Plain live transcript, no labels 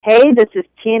Hey, this is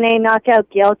TNA Knockout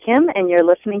Gail Kim, and you're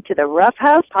listening to the Rough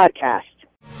House Podcast.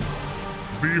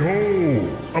 Behold,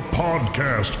 a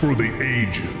podcast for the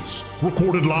ages,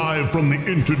 recorded live from the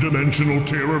interdimensional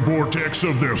terror vortex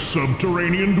of their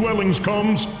subterranean dwellings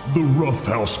comes the Rough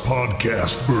House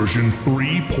Podcast version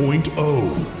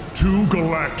 3.0. Two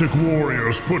galactic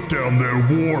warriors put down their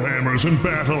warhammers and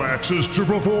battle axes to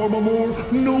perform a more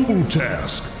noble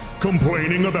task,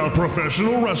 complaining about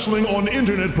professional wrestling on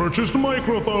internet-purchased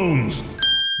microphones.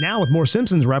 Now with more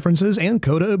Simpsons references and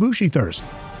Kota Ibushi thirst.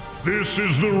 This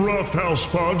is the Rough House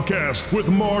Podcast with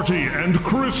Marty and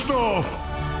Christoph.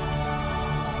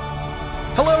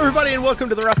 Hello, everybody, and welcome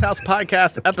to the Rough House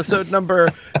Podcast, episode number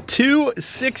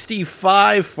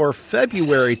 265 for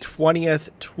February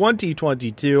 20th,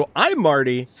 2022. I'm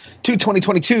Marty.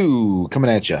 2022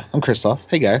 coming at you. I'm Christoph.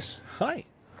 Hey, guys. Hi,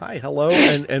 hello,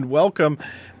 and welcome.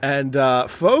 And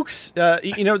folks,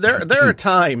 you know, there are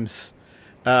times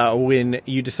when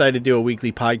you decide to do a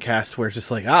weekly podcast where it's just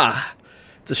like,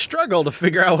 it's a struggle to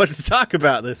figure out what to talk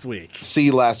about this week.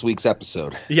 See last week's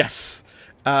episode. Yes.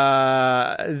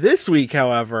 This week,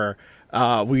 however,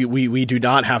 we do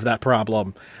not have that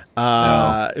problem.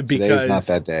 No, today's because not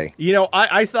that day. You know,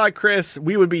 I thought, Chris,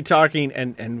 we would be talking,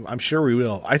 and I'm sure we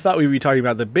will. I thought we'd be talking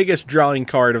about the biggest drawing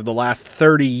card of the last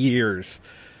 30 years.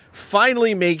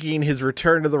 Finally making his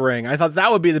return to the ring. I thought that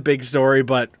would be the big story,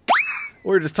 but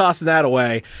we're just tossing that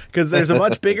away because there's a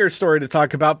much bigger story to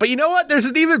talk about. But you know what? There's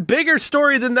an even bigger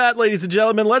story than that, ladies and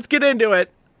gentlemen. Let's get into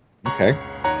it. Okay.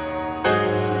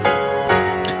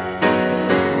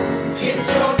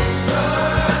 It's your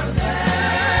birthday.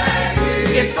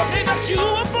 It's the day that you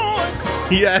were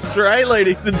born. Yeah, that's right,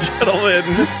 ladies and gentlemen.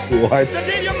 What? The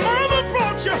day your mama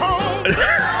brought you home.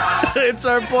 It's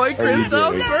our boy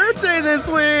Christoph's birthday this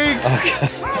week.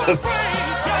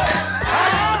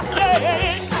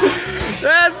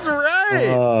 That's right.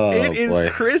 Oh, it is boy.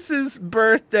 Chris's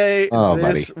birthday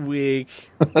this week,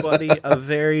 buddy. A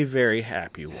very, very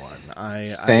happy one.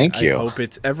 Thank you. I hope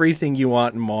it's everything you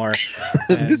want and more.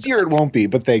 This year it won't be,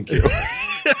 but thank you.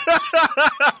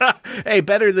 Hey,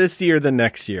 better this year than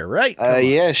next year, right?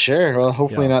 Yeah, sure. Well,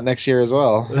 hopefully not next year as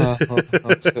well.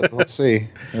 Let's see.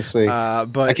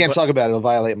 But I can't talk about it. It'll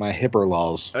violate my hippo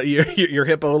laws. Your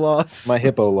hippo laws. My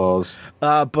hippo laws.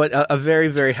 But a very,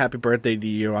 very happy birthday to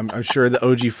you. I'm sure the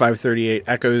OG 538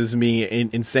 echoes me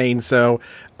in saying so.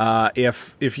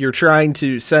 If you're trying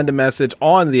to send a message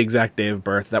on the exact day of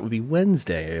birth, that would be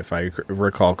Wednesday, if I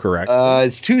recall correct.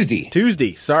 It's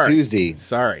Tuesday.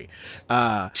 Sorry.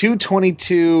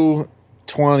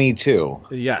 2/22/22.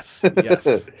 Yes.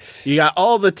 You got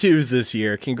all the twos this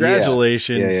year.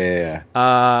 Congratulations.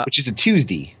 Yeah. Which is a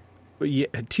Tuesday. Yeah,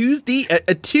 Tuesday.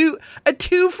 A two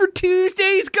for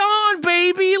Tuesday's gone,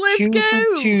 baby. Let's go. 2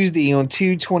 for Tuesday on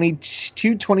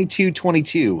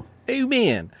 2/22/22.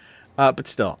 Amen. But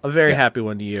still, a very happy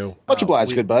one to you. Much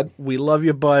obliged, good bud. We love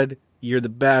you, bud. You're the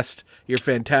best. You're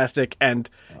fantastic. And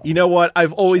you know what?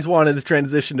 I've always wanted to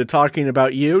transition to talking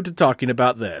about you to talking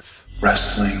about this.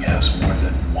 Wrestling has more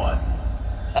than one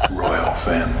royal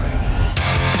family.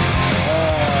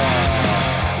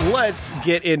 Let's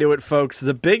get into it, folks.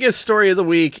 The biggest story of the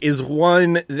week is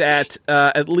one that,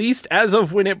 at least as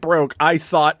of when it broke, I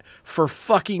thought for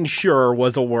fucking sure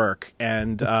was a work.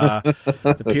 And it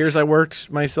appears I worked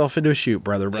myself into a shoot,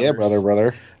 brother. Yeah,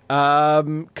 brother.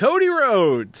 Cody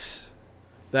Rhodes,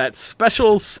 that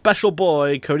special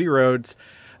boy, Cody Rhodes,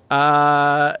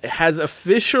 has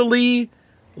officially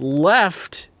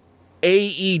left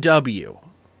AEW.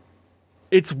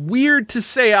 It's weird to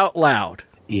say out loud.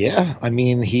 Yeah, I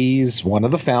mean, he's one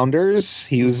of the founders.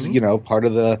 He was, part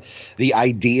of the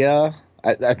idea.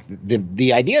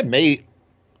 The idea may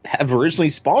have originally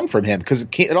spawned from him because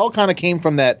it all kind of came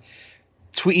from that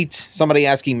tweet, somebody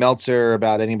asking Meltzer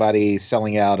about anybody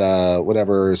selling out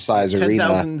whatever size 10,000 arena.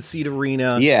 10,000 seat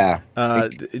arena. Yeah.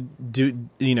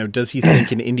 Does he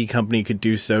think an indie company could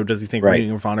do so? Does he think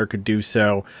Ring of Honor could do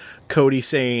so? Cody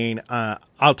saying,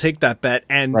 I'll take that bet.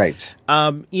 And,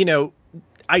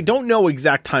 I don't know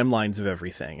exact timelines of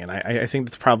everything. And I think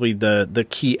that's probably the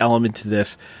key element to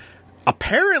this.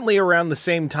 Apparently around the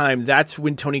same time, that's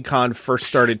when Tony Khan first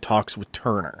started talks with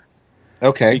Turner.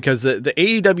 Okay. Because the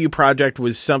AEW project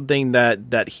was something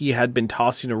that he had been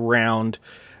tossing around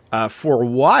for a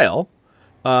while.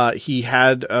 He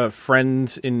had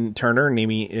friends in Turner,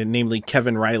 namely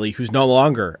Kevin Riley, who's no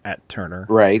longer at Turner.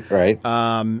 Right.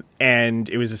 And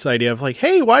it was this idea of like,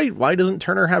 hey, why doesn't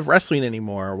Turner have wrestling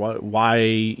anymore?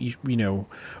 Why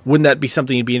wouldn't that be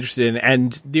something you'd be interested in?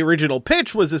 And the original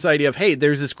pitch was this idea of, hey,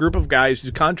 there's this group of guys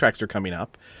whose contracts are coming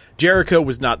up. Jericho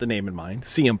was not the name in mind.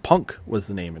 CM Punk was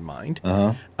the name in mind.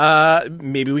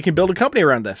 Maybe we can build a company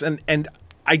around this. And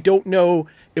I don't know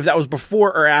if that was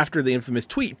before or after the infamous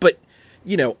tweet, but,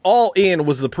 All In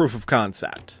was the proof of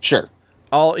concept. Sure.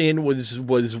 All In was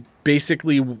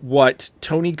basically what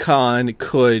Tony Khan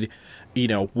could,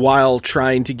 while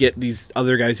trying to get these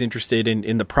other guys interested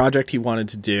in the project he wanted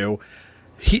to do.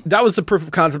 That was the proof of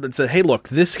concept that said, hey, look,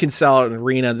 this can sell at an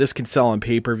arena, this can sell on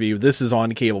pay-per-view, this is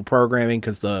on cable programming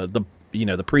because the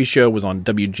pre-show was on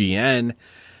WGN.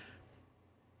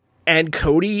 And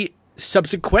Cody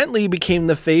subsequently became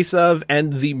the face of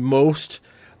and the most,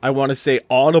 I want to say,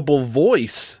 audible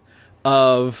voice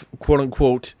of,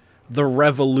 quote-unquote, the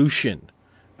revolution.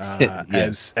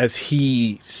 Yes. As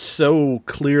he so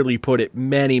clearly put it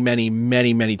many, many,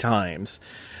 many, many times.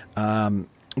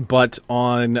 But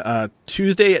on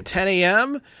Tuesday at 10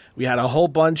 a.m., we had a whole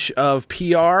bunch of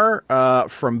PR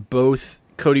from both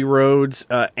Cody Rhodes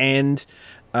and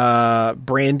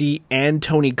Brandy and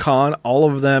Tony Khan, all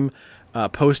of them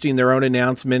posting their own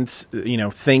announcements,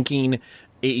 thanking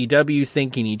AEW,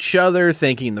 thanking each other,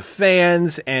 thanking the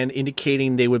fans, and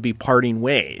indicating they would be parting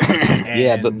ways.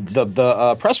 Yeah,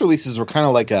 the press releases were kind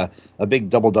of like a big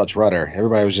double Dutch rudder.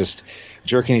 Everybody was just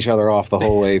jerking each other off the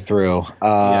whole way through.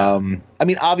 I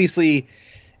mean, obviously,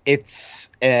 it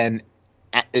seems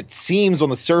on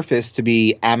the surface to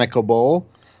be amicable,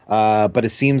 but it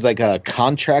seems like a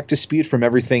contract dispute from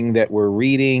everything that we're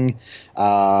reading.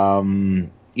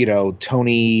 Tony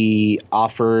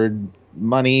offered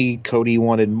money, Cody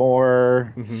wanted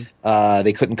more.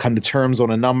 They couldn't come to terms on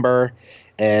a number,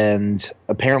 and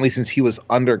apparently since he was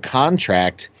under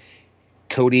contract,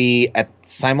 Cody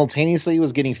simultaneously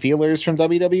was getting feelers from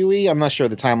WWE. I'm not sure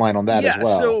the timeline on that as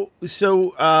well.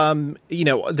 So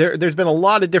there's been a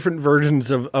lot of different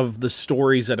versions of the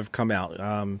stories that have come out.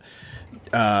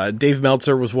 Dave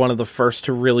Meltzer was one of the first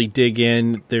to really dig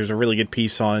in. There's a really good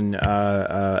piece on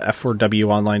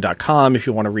f4wonline.com if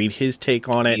you want to read his take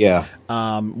on it. Yeah.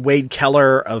 Wade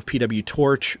Keller of PW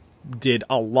Torch did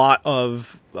a lot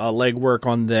of legwork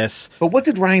on this. But what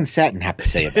did Ryan Satin have to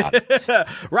say about it?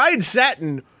 Ryan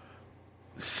Satin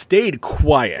stayed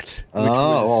quiet.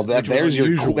 There's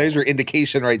your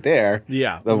indication right there.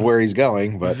 Yeah, of where he's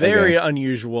going. But very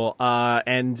unusual.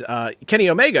 And Kenny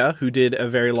Omega, who did a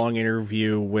very long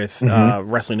interview with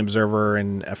Wrestling Observer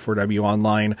and F4W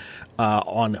Online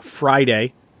on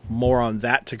Friday. More on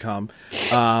that to come.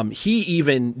 He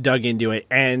even dug into it,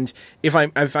 and if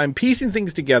I'm piecing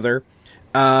things together,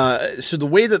 so the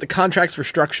way that the contracts were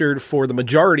structured for the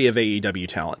majority of AEW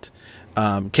talent,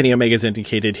 Kenny Omega's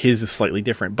indicated his is slightly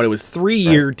different, but it was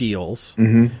 3-year deals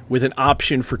with an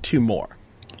option for 2 more.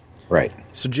 Right.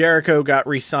 So Jericho got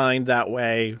re-signed that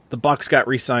way. The Bucks got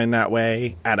re-signed that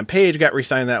way. Adam Page got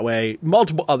re-signed that way.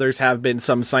 Multiple others have been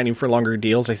some signing for longer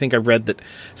deals. I think I read that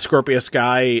Scorpio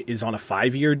Sky is on a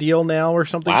 5-year deal now or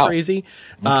something crazy.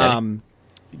 Okay.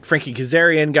 Frankie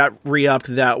Kazarian got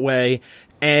re-upped that way.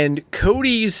 And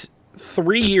Cody's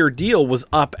 3-year deal was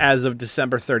up as of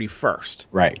December 31st.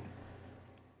 Right.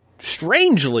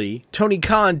 Strangely, Tony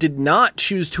Khan did not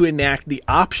choose to enact the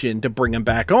option to bring him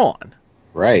back on.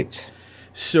 Right.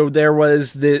 So there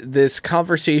was this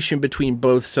conversation between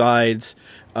both sides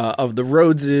of the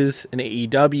Rhodeses and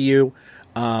AEW.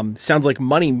 Sounds like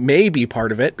money may be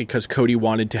part of it because Cody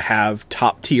wanted to have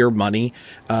top tier money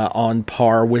on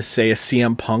par with, say, a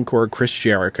CM Punk or a Chris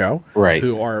Jericho, right?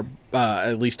 Who are,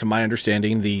 at least to my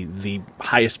understanding, the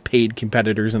highest paid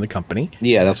competitors in the company.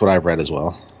 Yeah, that's what I've read as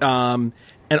well. And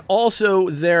also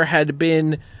there had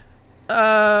been.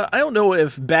 I don't know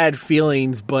if bad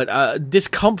feelings, but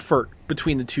discomfort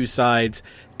between the two sides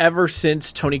ever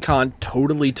since Tony Khan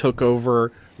totally took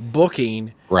over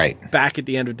booking back at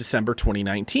the end of December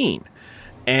 2019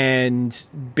 and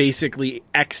basically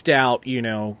X'd out,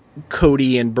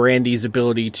 Cody and Brandy's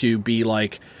ability to be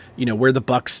like, where the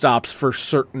buck stops for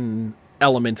certain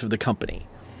elements of the company.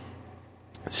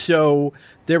 So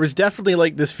there was definitely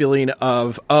like this feeling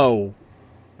of,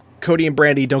 Cody and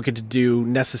Brandy don't get to do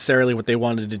necessarily what they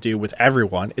wanted to do with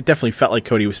everyone. It definitely felt like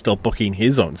Cody was still booking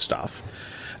his own stuff.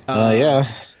 Yeah.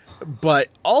 But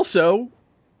also,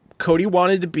 Cody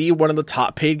wanted to be one of the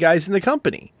top paid guys in the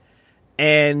company.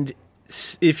 And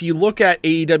if you look at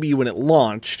AEW when it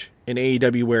launched, and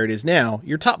AEW where it is now,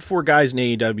 your top 4 guys in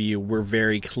AEW were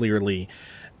very clearly,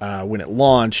 when it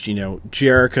launched,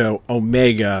 Jericho,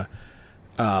 Omega,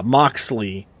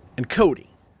 Moxley, and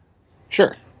Cody.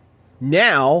 Sure.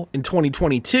 Now, in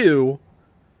 2022,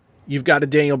 you've got a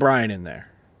Daniel Bryan in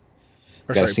there.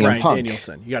 Or sorry, Bryan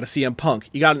Danielson. You got a CM Punk.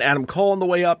 You got an Adam Cole on the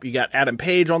way up. You got Adam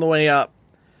Page on the way up.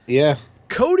 Yeah.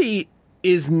 Cody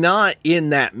is not in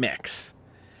that mix.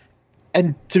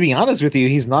 And to be honest with you,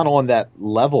 he's not on that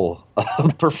level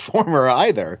of performer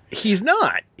either. He's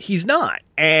not.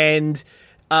 And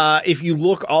if you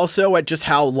look also at just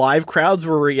how live crowds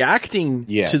were reacting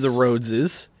to the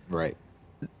Rhodeses, right?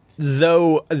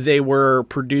 Though they were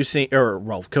producing,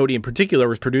 Cody in particular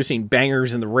was producing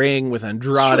bangers in the ring with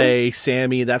Andrade,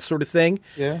 Sammy, that sort of thing.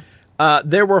 Yeah.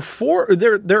 There were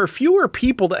there are fewer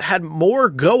people that had more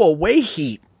go away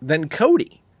heat than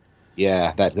Cody.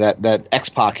 Yeah, that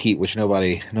X-Pac heat, which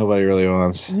nobody really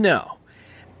wants. No.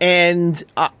 And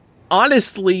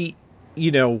honestly,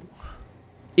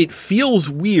 it feels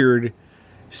weird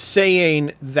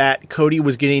saying that Cody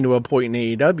was getting to a point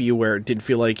in AEW where it didn't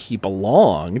feel like he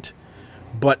belonged.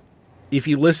 But if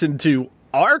you listen to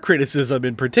our criticism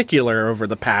in particular over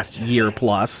the past year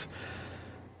plus,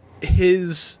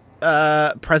 his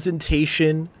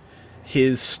presentation,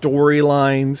 his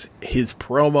storylines, his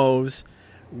promos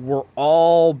were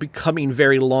all becoming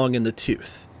very long in the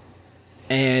tooth.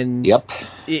 And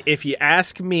if you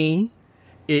ask me,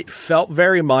 it felt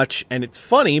very much, and it's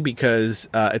funny because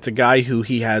it's a guy who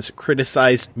he has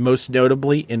criticized most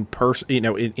notably in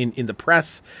the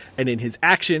press and in his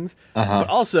actions, but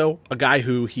also a guy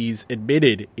who he's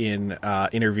admitted in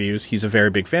interviews he's a very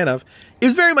big fan of,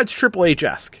 is very much Triple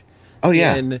H-esque. Oh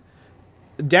yeah. And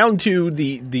down to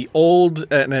the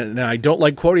old, and I don't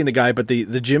like quoting the guy, but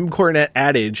the Jim Cornette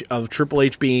adage of Triple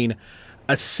H being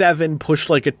a 7 pushed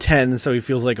like a 10, so he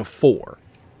feels like a 4.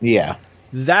 Yeah.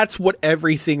 That's what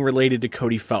everything related to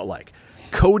Cody felt like.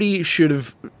 Cody should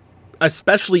have,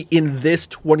 especially in this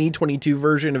 2022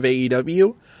 version of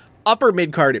AEW, upper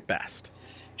mid-card at best.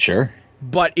 Sure.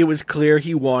 But it was clear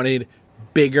he wanted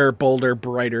bigger, bolder,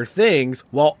 brighter things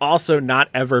while also not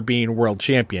ever being world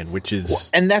champion, which is...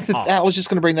 And I was just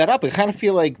going to bring that up. I kind of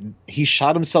feel like he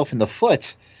shot himself in the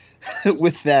foot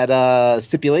with that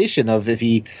stipulation of if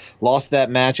he lost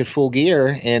that match at Full Gear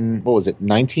in,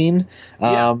 19?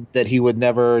 That he would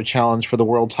never challenge for the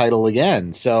world title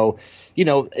again. So,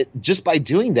 just by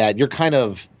doing that, you're kind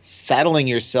of saddling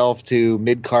yourself to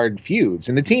mid-card feuds.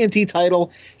 And the TNT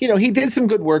title, he did some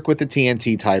good work with the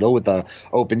TNT title with the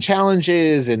open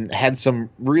challenges and had some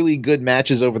really good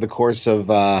matches over the course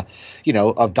of, of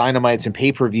Dynamites and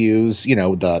pay-per-views,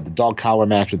 the dog collar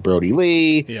match with Brody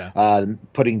Lee,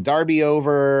 putting Darby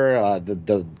over,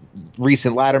 the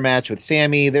recent ladder match with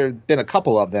Sammy. There have been a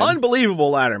couple of them.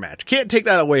 Unbelievable ladder match. Can't take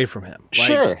that away from him.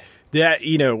 Sure. That,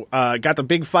 got the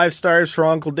big 5 stars for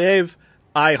Uncle Dave.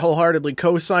 I wholeheartedly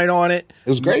co-sign on it. It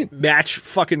was great. Match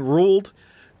fucking ruled.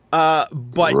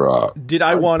 But did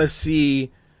I want to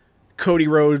see Cody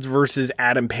Rhodes versus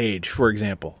Adam Page, for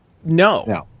example?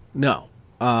 No.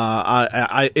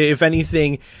 If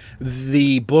anything,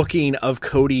 the booking of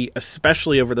Cody,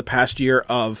 especially over the past year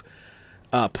of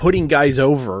putting guys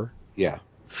over,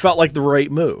 felt like the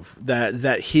right move.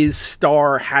 That his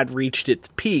star had reached its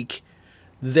peak.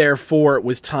 Therefore, it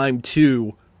was time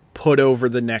to put over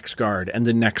the next guard and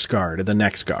the next guard and the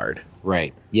next guard.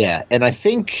 Right. Yeah. And I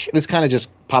think this kind of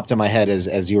just popped in my head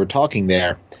as you were talking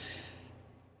there.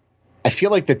 I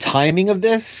feel like the timing of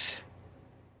this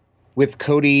with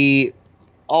Cody,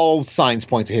 all signs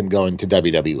point to him going to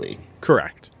WWE.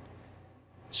 Correct.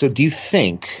 So do you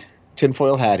think,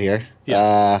 tinfoil hat here,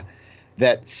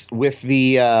 that's with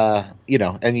the,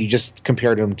 and you just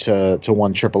compared him to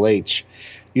one Triple H,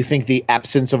 you think the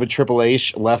absence of a Triple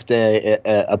H left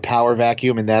a power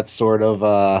vacuum in that sort of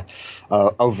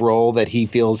role that he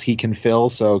feels he can fill?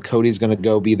 So Cody's going to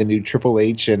go be the new Triple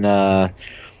H in either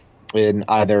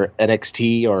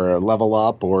NXT or Level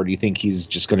Up, or do you think he's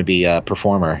just going to be a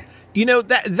performer?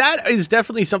 That is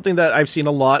definitely something that I've seen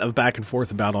a lot of back and forth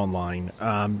about online.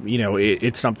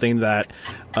 It's something that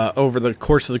over the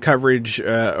course of the coverage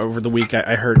over the week,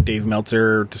 I heard Dave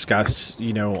Meltzer discuss,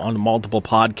 on multiple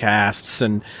podcasts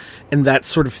and that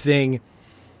sort of thing.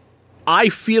 I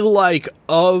feel like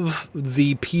of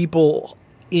the people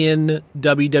in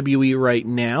WWE right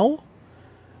now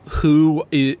who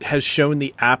has shown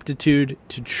the aptitude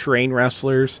to train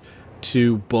wrestlers,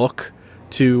 to book,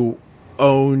 to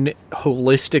own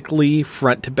holistically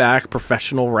front to back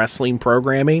professional wrestling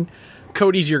programming,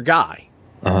 Cody's your guy.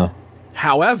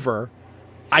 However,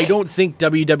 I don't think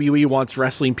WWE wants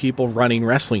wrestling people running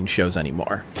wrestling shows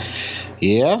anymore.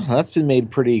 Yeah, that's been made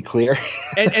pretty clear.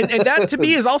 and that to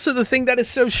me is also the thing that is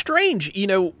so strange.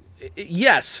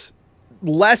 Yes,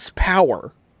 less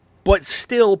power, but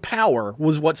still power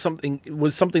was something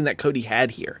that Cody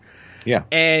had here. Yeah.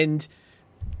 And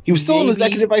he was still an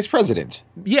executive vice president.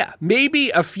 Yeah,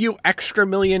 maybe a few extra $1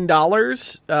 million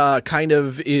kind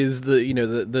of is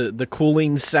the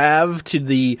cooling salve to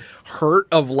the hurt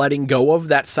of letting go of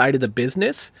that side of the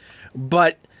business.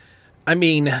 But I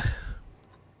mean,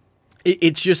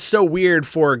 it's just so weird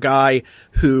for a guy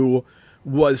who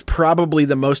was probably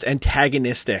the most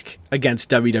antagonistic against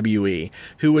WWE,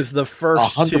 who was the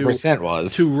first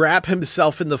 100% to wrap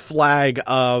himself in the flag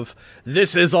of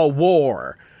this is a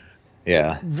war.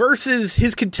 Yeah. Versus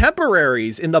his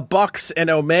contemporaries in the Bucks and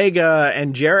Omega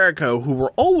and Jericho, who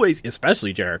were always,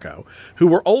 especially Jericho, who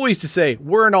were always to say,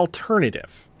 we're an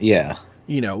alternative. Yeah.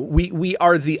 You know, we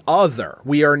are the other.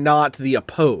 We are not the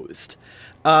opposed.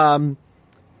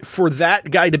 For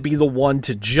that guy to be the one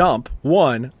to jump,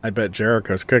 one, I bet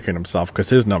Jericho's kicking himself because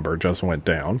his number just went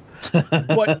down.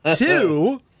 But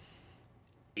two,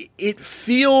 it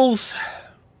feels...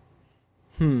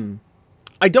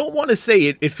 I don't want to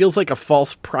say it feels like a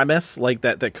false premise, like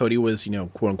that Cody was, you know,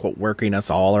 quote unquote, working us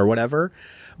all or whatever.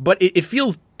 But it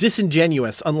feels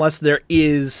disingenuous unless there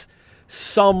is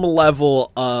some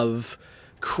level of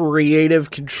creative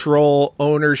control,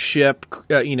 ownership,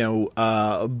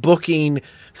 booking,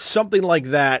 something like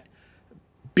that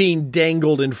being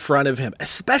dangled in front of him,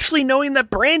 especially knowing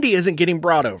that Brandy isn't getting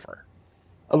brought over.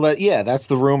 Yeah, that's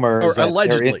the rumor. Or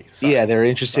allegedly. They're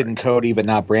interested in Cody, but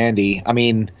not Brandy. I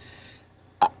mean,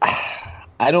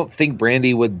 I don't think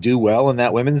Brandy would do well in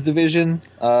that women's division.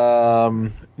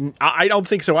 I don't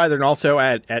think so either. And also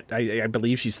I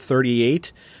believe she's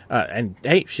 38. And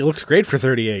hey, she looks great for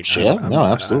 38. Yeah, no,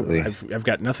 absolutely. I've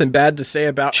got nothing bad to say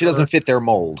about her. She doesn't fit their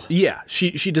mold. Yeah,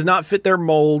 she does not fit their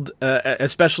mold,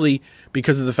 especially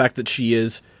because of the fact that she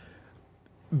is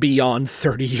beyond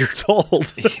 30 years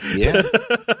old. Yeah.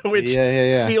 Which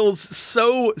feels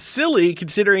so silly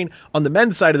considering on the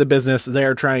men's side of the business, they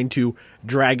are trying to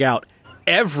drag out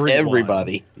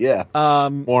everybody. Yeah.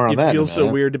 More on that. It feels so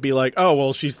weird to be like, oh,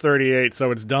 well, she's 38,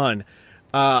 so it's done.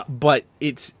 But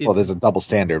it's well, there's a double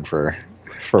standard for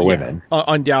women.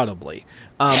 Undoubtedly.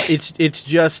 It's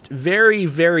just very,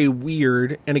 very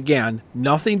weird. And again,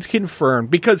 nothing's confirmed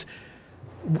because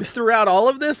throughout all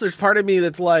of this, there's part of me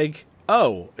that's like,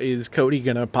 oh, is Cody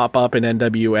going to pop up in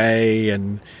NWA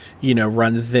and, you know,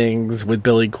 run things with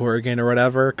Billy Corgan or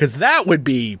whatever? Because that would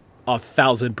be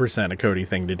 1,000% a Cody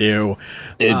thing to do.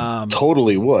 It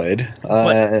totally would.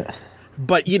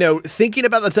 But, you know, thinking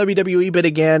about the WWE bit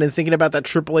again and thinking about that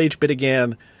Triple H bit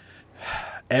again,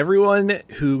 everyone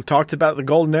who talked about the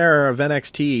golden era of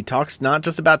NXT talks not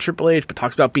just about Triple H, but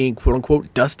talks about being, quote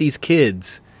unquote, Dusty's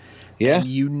kids. Yeah. And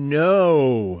you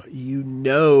know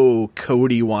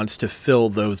Cody wants to fill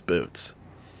those boots.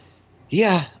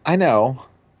 Yeah, I know.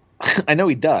 I know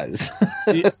he does.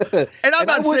 And I'm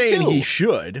not saying he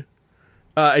should.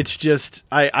 It's just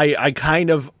I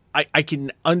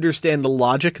can understand the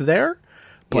logic there,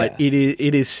 but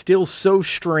it is still so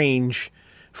strange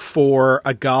for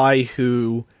a guy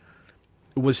who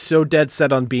was so dead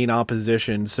set on being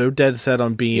opposition, so dead set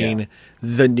on being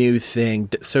the new thing,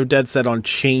 so dead set on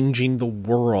changing the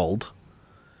world,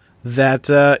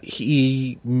 that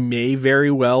he may very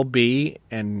well be,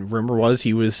 and rumor was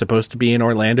he was supposed to be in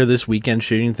Orlando this weekend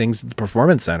shooting things at the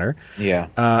Performance Center. Yeah.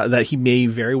 That he may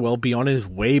very well be on his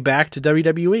way back to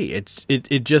WWE.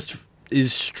 It just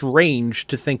is strange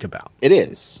to think about. It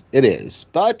is.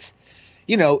 But,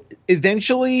 you know,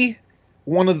 eventually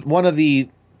one of the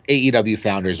AEW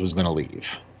founders was going to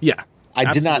leave. Yeah.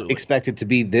 I did not expect it to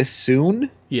be this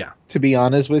soon. Yeah. To be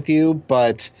honest with you,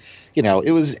 but you know,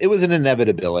 it was an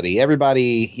inevitability.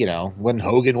 Everybody, you know, when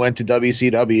Hogan went to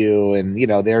WCW and, you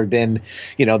know, there have been,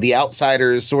 you know, the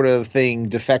outsiders sort of thing,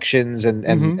 defections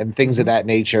and things of that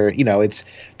nature. You know,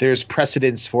 there's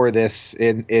precedence for this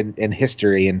in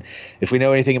history. And if we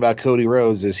know anything about Cody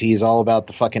Rhodes, is he's all about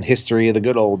the fucking history of the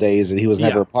good old days that he was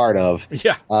never a part of.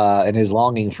 Yeah. And his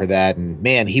longing for that. And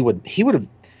man, he would have,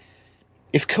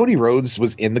 if Cody Rhodes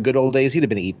was in the good old days, he'd have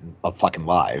been eaten fucking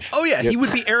live. Oh yeah, he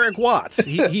would be Eric Watts.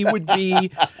 He would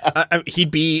be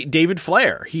he'd be David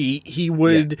Flair. He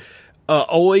would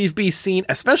always be seen,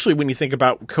 especially when you think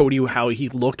about Cody, how he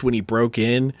looked when he broke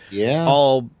in. Yeah,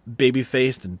 all baby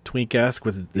faced and twink-esque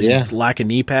with his lack of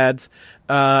knee pads.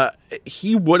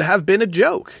 He would have been a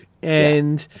joke,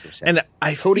 and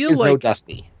I Cody feel is like no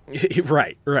Dusty.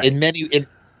 right in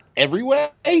every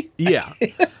way. Yeah.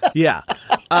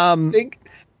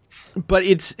 But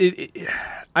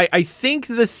I think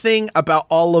the thing about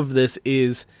all of this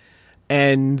is,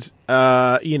 and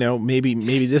you know,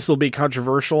 maybe this will be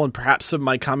controversial, and perhaps some of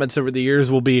my comments over the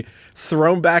years will be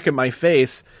thrown back in my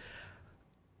face.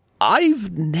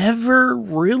 I've never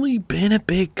really been a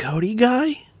big Cody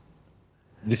guy.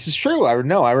 This is true. I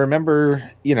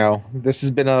remember. You know, this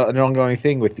has been an ongoing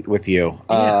thing with you.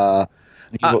 Yeah.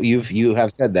 You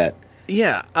have said that.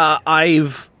 Yeah,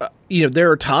 I've you know,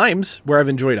 there are times where I've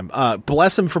enjoyed him.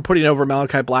 Bless him for putting over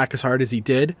Malachi Black as hard as he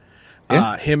did.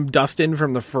 Yeah. Him, Dustin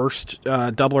from the first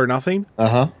Double or Nothing.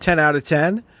 10 out of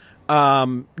 10.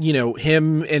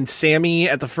 Him and Sammy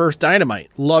at the first Dynamite.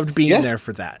 Loved being there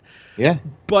for that. Yeah.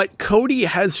 But Cody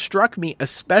has struck me,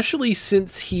 especially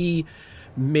since he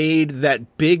made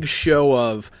that big show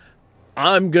of,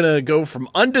 I'm going to go from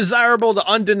undesirable to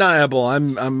undeniable.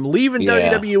 I'm leaving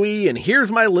WWE, and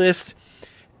here's my list.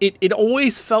 It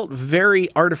always felt very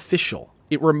artificial.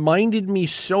 It reminded me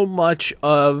so much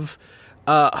of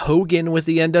Hogan with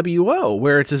the NWO,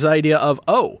 where it's his idea of,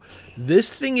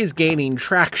 this thing is gaining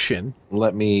traction.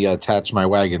 Let me attach my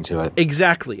wagon to it.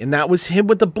 Exactly. And that was him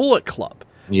with the Bullet Club.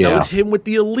 Yeah. That was him with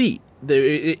the Elite.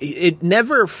 It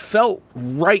never felt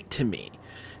right to me.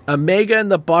 Omega and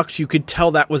the Bucks, you could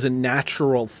tell that was a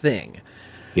natural thing.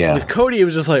 Yeah. With Cody, it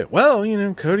was just like, well,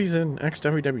 Cody's an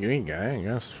ex-WWE guy, I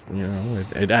guess.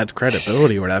 It adds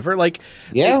credibility or whatever. Like,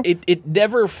 it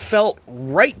never felt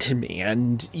right to me.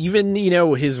 And even,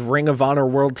 his Ring of Honor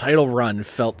World title run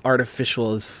felt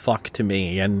artificial as fuck to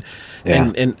me. And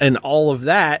all of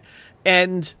that.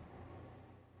 And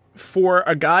for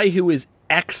a guy who is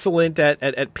excellent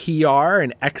at PR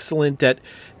and excellent at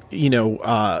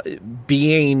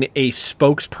being a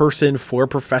spokesperson for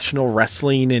professional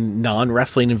wrestling and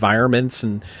non-wrestling environments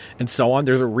and so on.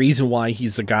 There's a reason why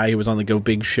he's the guy who was on the Go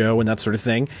Big show and that sort of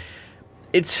thing.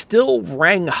 It still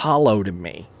rang hollow to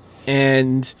me.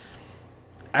 And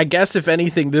I guess if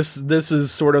anything, this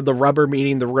is sort of the rubber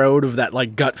meeting the road of that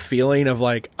like gut feeling of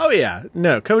like, oh yeah,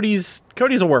 no, Cody's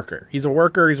a worker. He's a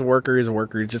worker. He's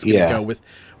just going to go with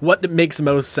what makes the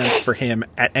most sense for him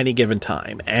at any given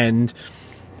time. And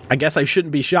I guess I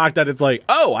shouldn't be shocked that it's like,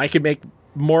 I could make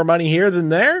more money here than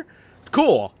there.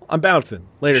 Cool. I'm bouncing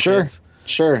later. Kids.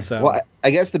 Sure. So. Well,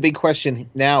 I guess the big question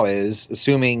now is,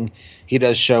 assuming he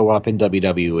does show up in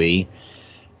WWE,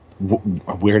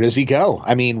 where does he go?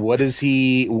 I mean, what's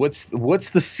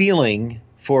the ceiling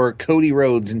for Cody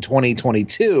Rhodes in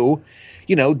 2022?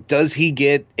 Does he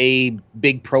get a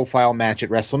big profile match at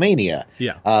WrestleMania?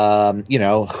 Yeah.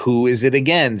 Who is it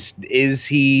against? Is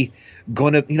he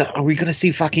gonna, are we gonna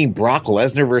see fucking Brock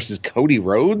Lesnar versus Cody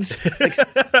Rhodes?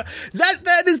 Like,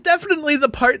 that is definitely the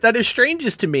part that is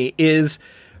strangest to me. Is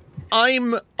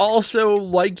I'm also,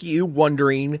 like you,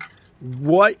 wondering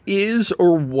what is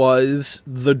or was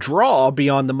the draw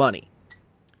beyond the money.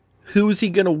 Who's he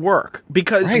gonna work?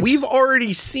 Because we've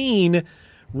already seen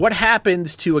what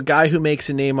happens to a guy who makes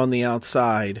a name on the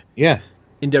outside. Yeah.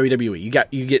 In WWE,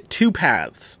 you get two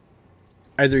paths.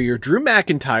 Either you're Drew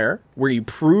McIntyre, where you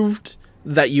proved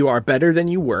that you are better than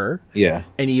you were,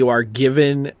 and you are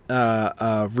given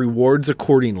rewards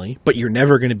accordingly, but you're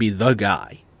never going to be the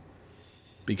guy.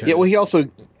 Because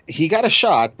he got a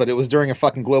shot, but it was during a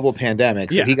fucking global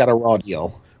pandemic, so he got a raw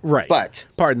deal. Right. But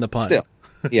pardon the pun. Still,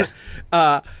 yeah.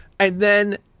 And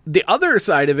then the other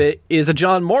side of it is a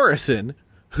John Morrison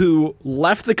who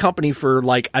left the company for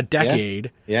like a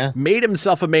decade, made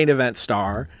himself a main event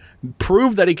star,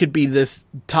 proved that he could be this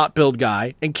top build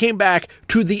guy, and came back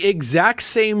to the exact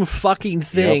same fucking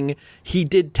thing he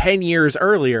did 10 years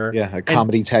earlier. Yeah, a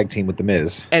comedy tag team with The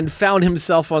Miz. And found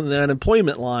himself on the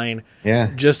unemployment line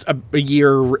just a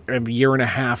year and a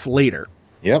half later.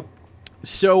 Yep.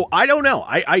 So I don't know.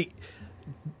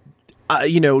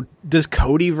 Does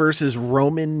Cody versus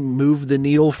Roman move the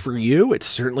needle for you? It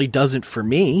certainly doesn't for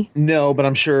me. No, but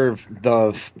I'm sure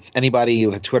anybody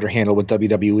with a Twitter handle with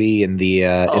WWE and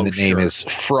the name is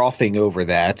frothing over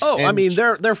that. Oh, I mean,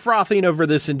 they're frothing over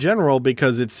this in general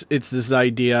because it's this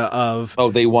idea of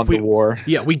they won the war.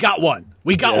 Yeah, we got one.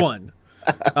 We got one.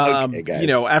 Okay, guys.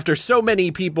 After so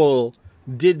many people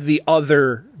did the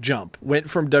other jump, went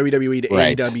from WWE to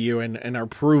AEW and are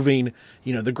proving,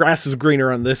 the grass is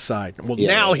greener on this side. Well,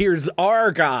 now here's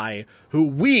our guy who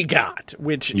we got,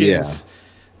 which is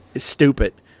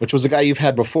stupid. Which was a guy you've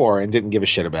had before and didn't give a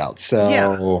shit about.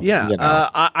 So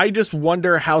I just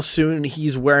wonder how soon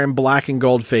he's wearing black and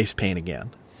gold face paint again.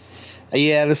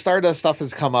 Yeah, the Stardust stuff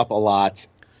has come up a lot.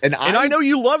 And I know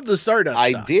you loved the Stardust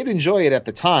stuff. I did enjoy it at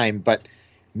the time, but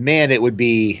man, it would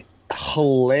be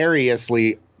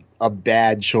hilariously a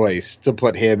bad choice to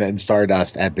put him in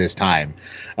Stardust at this time.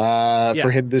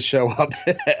 For him to show up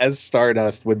as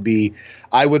Stardust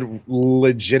I would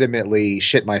legitimately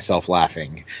shit myself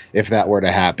laughing if that were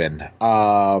to happen.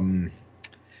 I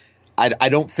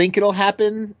don't think it'll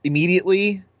happen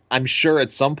immediately. I'm sure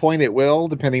at some point it will,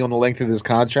 depending on the length of this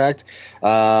contract.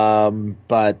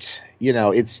 But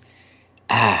it's,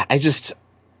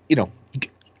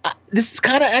 this is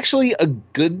kind of actually a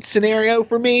good scenario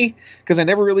for me because I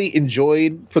never really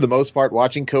enjoyed, for the most part,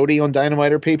 watching Cody on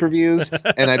Dynamite or pay-per-views,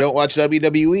 and I don't watch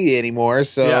WWE anymore.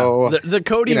 So the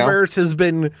Codyverse has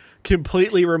been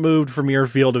completely removed from your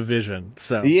field of vision.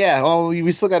 So yeah, well,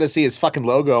 we still got to see his fucking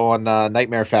logo on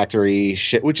Nightmare Factory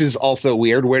shit, which is also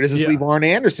weird. Where does this leave Arn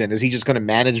Anderson? Is he just going to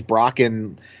manage Brock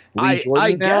and Lee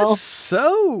Jordan now? I guess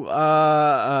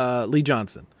so. Lee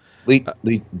Johnson. Lee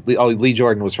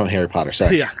Jordan was from Harry Potter.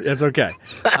 Sorry. Yeah, that's okay.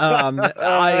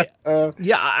 I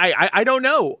don't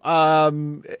know.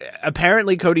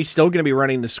 Apparently, Cody's still going to be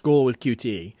running the school with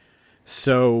QT.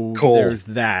 So there's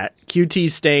that.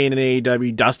 QT's staying in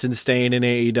AEW. Dustin's staying in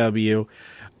AEW.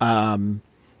 I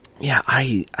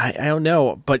don't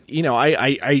know, but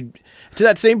I to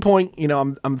that same point,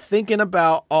 I'm thinking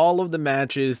about all of the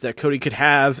matches that Cody could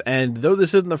have, and though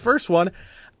this isn't the first one,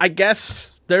 I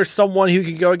guess there's someone who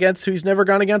could go against who he's never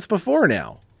gone against before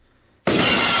now.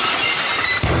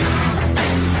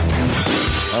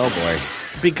 Oh boy.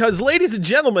 Because, ladies and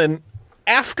gentlemen,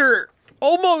 after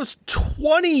almost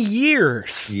 20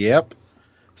 years,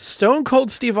 Stone Cold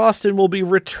Steve Austin will be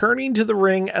returning to the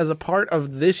ring as a part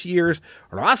of this year's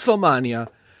WrestleMania,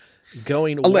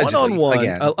 going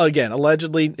one-on-one. Again,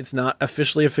 allegedly, it's not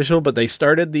officially official, but they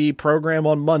started the program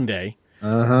on Monday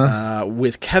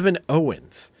with Kevin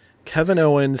Owens. Kevin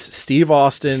Owens, Steve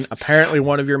Austin, apparently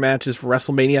one of your matches for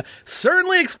WrestleMania,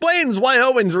 certainly explains why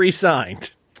Owens re-signed.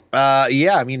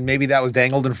 Yeah, I mean, maybe that was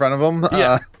dangled in front of him.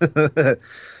 Yeah.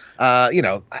 I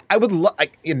would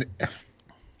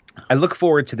I look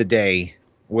forward to the day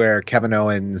where Kevin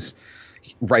Owens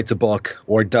writes a book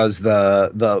or does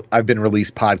the I've Been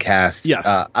Released podcast. Yes.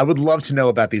 I would love to know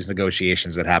about these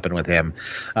negotiations that happened with him.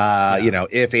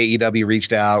 If AEW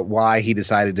reached out, why he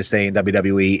decided to stay in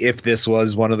WWE, if this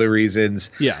was one of the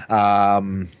reasons. Yeah.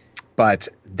 But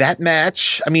that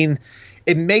match, I mean,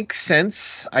 it makes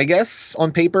sense, I guess,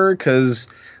 on paper, because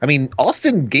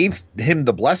Austin gave him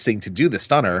the blessing to do the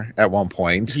stunner at one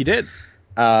point. He did.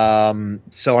 So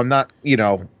I'm not,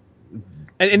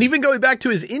 And even going back to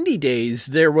his indie days,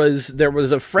 there was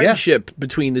a friendship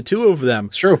between the two of them.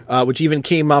 It's true. Which even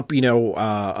came up,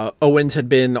 Owens had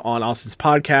been on Austin's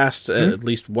podcast at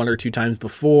least one or two times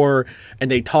before, and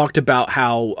they talked about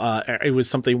how it was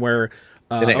something where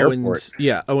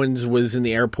Owens was in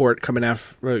the airport coming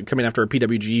after a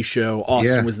PWG show.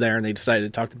 Austin was there, and they decided to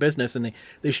talk the business, and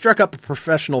they struck up a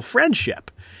professional friendship.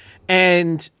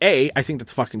 And A, I think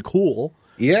that's fucking cool.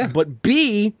 Yeah. But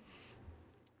B,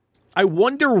 I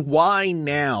wonder why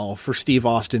now for Steve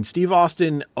Austin. Steve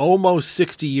Austin, almost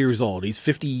 60 years old. He's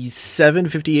 57,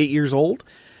 58 years old.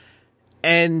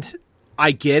 And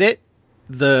I get it.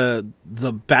 The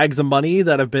bags of money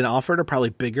that have been offered are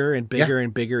probably bigger and bigger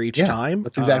and bigger each time.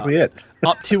 That's exactly it.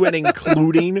 Up to and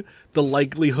including the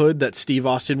likelihood that Steve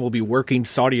Austin will be working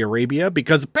Saudi Arabia,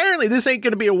 because apparently this ain't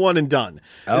going to be a one and done.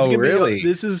 Really?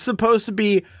 This is supposed to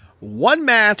be one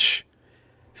match,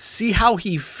 see how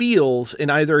he feels, and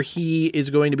either he is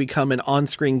going to become an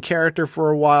on-screen character for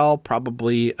a while,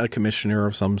 probably a commissioner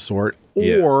of some sort,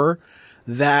 or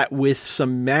that with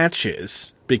some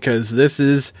matches, because this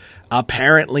is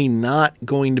apparently not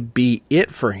going to be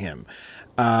it for him.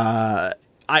 I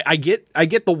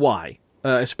get the why,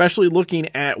 especially looking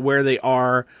at where they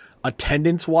are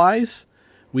attendance-wise.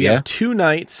 We have 2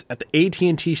 nights at the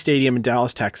AT&T Stadium in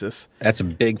Dallas, Texas. That's a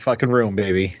big fucking room,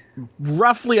 baby.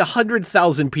 Roughly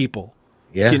 100,000 people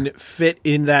can fit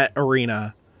in that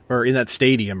arena, or in that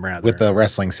stadium, rather. With the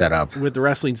wrestling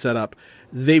setup.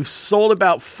 They've sold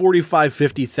about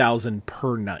 50,000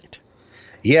 per night.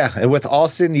 Yeah, and with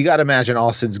Austin, you got to imagine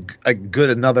Austin's a good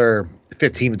another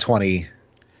 15 to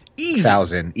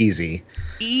 20,000 easy.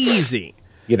 And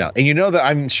that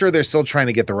I'm sure they're still trying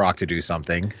to get The Rock to do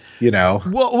something.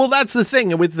 Well, that's the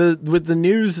thing with the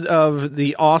news of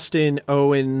the Austin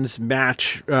Owens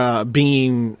match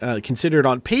being considered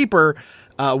on paper.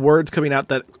 Words coming out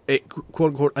that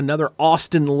quote unquote another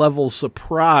Austin level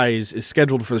surprise is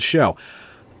scheduled for the show.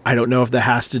 I don't know if that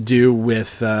has to do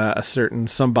with a certain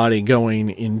somebody going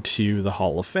into the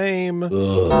Hall of Fame,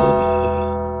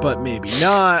 but maybe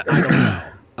not. I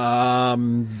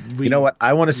don't know. You know what?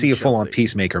 I want to see a full-on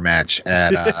Peacemaker match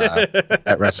at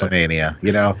WrestleMania.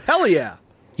 Hell yeah!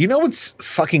 You know what's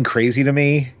fucking crazy to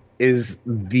me is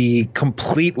the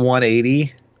complete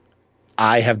 180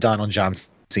 I have done on John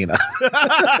Cena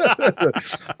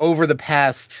over the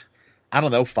past,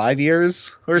 5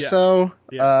 years or so.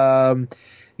 Yeah.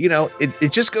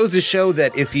 It just goes to show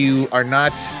that if you are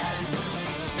not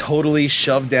totally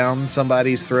shoved down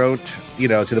somebody's throat, to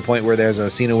the point where there's a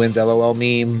Cena wins LOL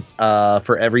meme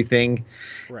for everything.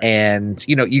 Right. And,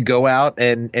 you go out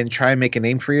and try and make a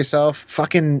name for yourself.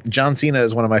 Fucking John Cena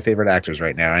is one of my favorite actors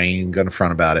right now. I ain't going to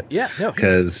front about it. Yeah, no,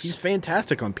 he's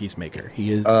fantastic on Peacemaker.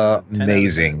 He is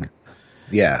amazing.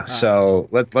 Yeah, so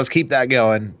let's keep that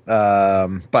going.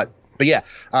 But yeah,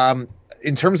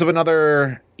 in terms of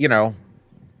another,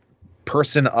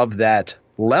 person of that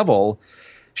level,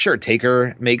 sure,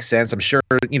 Taker makes sense. I'm sure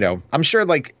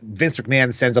like Vince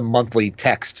McMahon sends a monthly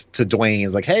text to Dwayne.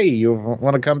 He's like, hey, you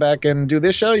want to come back and do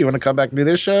this show? You want to come back and do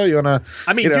this show? You want to?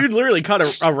 I mean, dude literally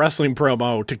cut a wrestling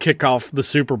promo to kick off the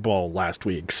Super Bowl last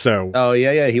week. So, oh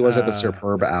yeah, he was at the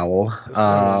Superb Owl.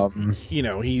 So,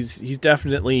 he's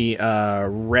definitely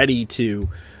ready to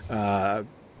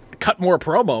cut more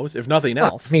promos, if nothing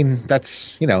else. I mean,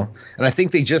 that's, and I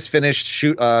think they just finished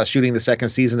shooting the second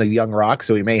season of Young Rock,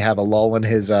 so he may have a lull in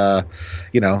his,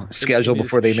 schedule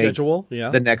before they make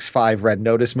the next 5 Red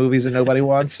Notice movies that nobody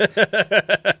wants.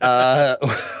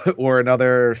 Or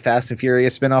another Fast and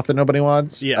Furious spinoff that nobody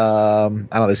wants. Yes. I don't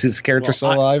know, is his character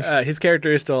still alive? His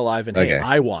character is still alive, and hey,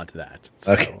 I want that.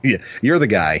 So. Okay, yeah, you're the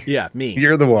guy. Yeah, me.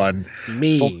 You're the one.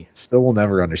 Me. Still will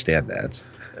never understand that.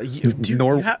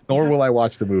 Nor will I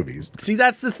watch the movies. See,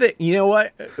 that's the thing. You know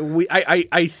what?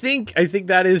 I think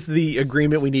that is the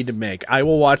agreement we need to make. I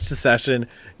will watch the session.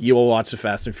 You will watch the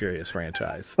Fast and Furious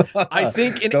franchise. I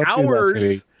think in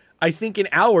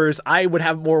hours, I would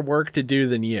have more work to do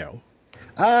than you.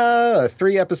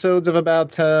 3 episodes of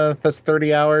about that's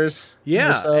 30 hours.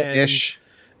 Yeah, or so, ish,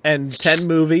 and 10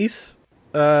 movies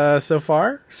so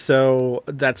far. So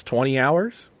that's 20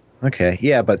 hours. Okay,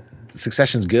 yeah, but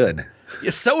Succession's good.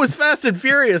 Yeah, so is Fast and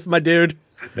Furious, my dude.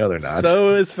 No, they're not.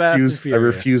 So is Fast and Furious. I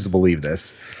refuse to believe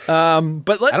this. But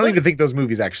I don't even think those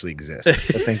movies actually exist. I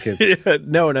think it's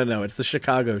no. It's the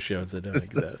Chicago shows that don't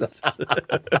exist.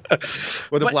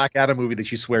 Or the Black Adam movie that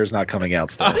you swear is not coming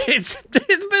out still. It's been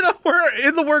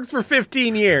in the works for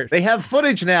 15 years. They have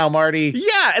footage now, Marty.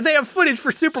 Yeah, and they have footage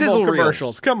for Super Bowl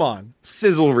commercials. Reels. Come on,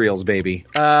 sizzle reels, baby.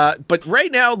 But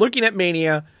right now, looking at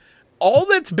Mania. All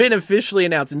that's been officially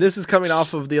announced, and this is coming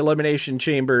off of the Elimination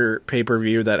Chamber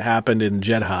pay-per-view that happened in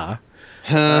Jeddah.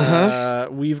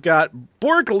 We've got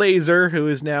Bork Laser, who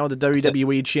is now the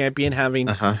WWE champion, having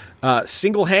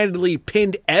single-handedly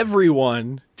pinned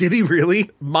everyone. Did he really?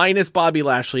 Minus Bobby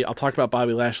Lashley. I'll talk about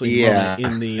Bobby Lashley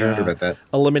in the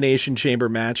Elimination Chamber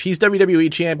match. He's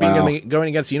WWE champion, going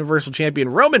against Universal Champion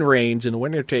Roman Reigns in the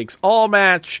winner-takes-all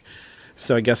match.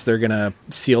 So I guess they're going to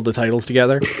seal the titles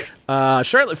together.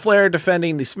 Charlotte Flair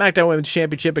defending the SmackDown Women's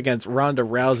Championship against Ronda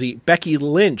Rousey. Becky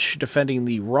Lynch defending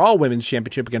the Raw Women's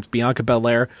Championship against Bianca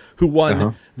Belair, who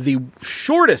won the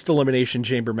shortest Elimination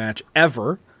Chamber match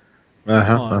ever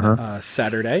on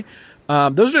Saturday.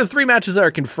 Those are the 3 matches that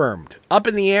are confirmed. Up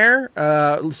in the air,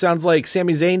 sounds like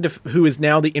Sami Zayn, who is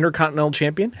now the Intercontinental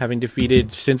Champion, having defeated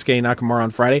Shinsuke Nakamura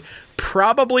on Friday,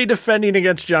 probably defending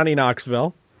against Johnny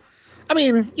Knoxville. I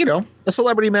mean, a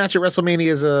celebrity match at WrestleMania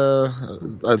is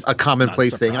a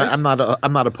commonplace thing. I'm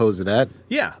not opposed to that.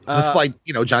 Yeah, despite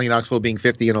Johnny Knoxville being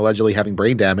 50 and allegedly having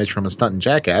brain damage from a stunt in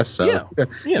Jackass. So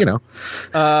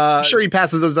I'm sure he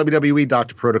passes those WWE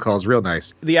doctor protocols real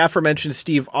nice. The aforementioned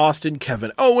Steve Austin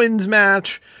Kevin Owens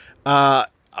match.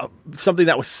 Something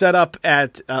that was set up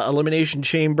at Elimination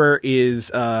Chamber is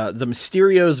the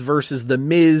Mysterios versus the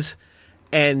Miz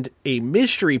and a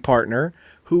mystery partner,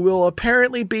 who will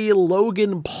apparently be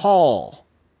Logan Paul.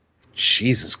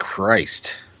 Jesus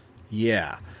Christ.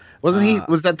 Yeah. Wasn't he,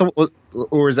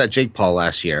 or was that Jake Paul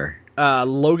last year?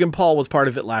 Logan Paul was part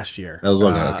of it last year. That was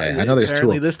Logan, okay. I know there's 2.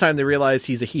 Apparently this time they realized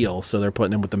he's a heel, so they're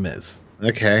putting him with the Miz.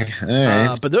 Okay, all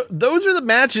right. But those are the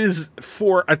matches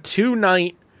for a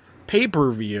 2-night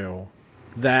pay-per-view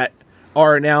that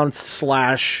are announced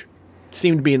 /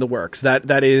 seem to be in the works.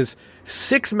 That is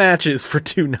 6 matches for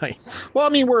 2 nights. Well, I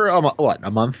mean, we're a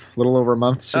month, a little over a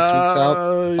month, 6 weeks out,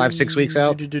 5-6 weeks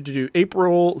out.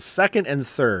 April 2nd and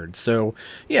 3rd. So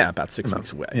yeah, about 6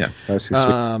 weeks away. Yeah,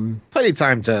 5-6 weeks. Plenty of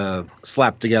time to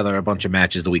slap together a bunch of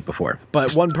matches the week before.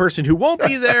 But one person who won't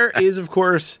be there is, of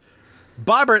course,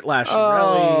 Bobbert Lashley.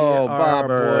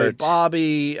 Boy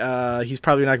Bobby. He's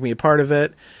probably not going to be a part of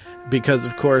it, because,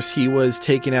 of course, he was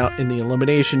taken out in the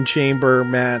Elimination Chamber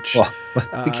match. Well,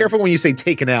 be careful when you say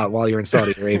taken out while you're in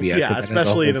Saudi Arabia. Yeah,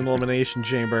 especially in an Elimination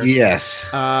Chamber. Yes.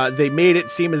 They made it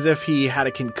seem as if he had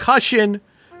a concussion.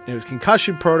 It was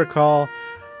concussion protocol.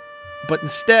 But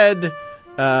instead,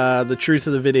 the truth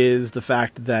of it is the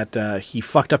fact that he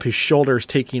fucked up his shoulders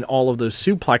taking all of those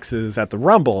suplexes at the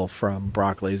Rumble from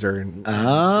Brock Lesnar and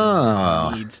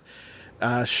Leeds.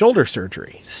 shoulder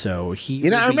surgery. So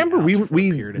he, I remember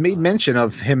we made mention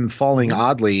of him falling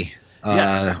oddly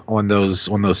on those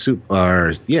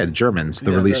Germans,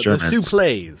 the released Germans, the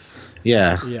Suples.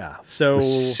 Yeah. So the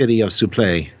city of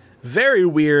Suple. Very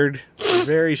weird,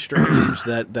 very strange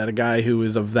that a guy who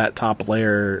is of that top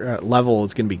layer level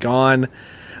is going to be gone.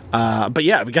 But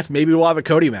yeah, I guess maybe we'll have a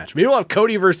Cody match. Maybe we'll have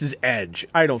Cody versus Edge.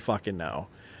 I don't fucking know.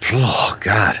 Oh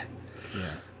God.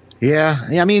 Yeah.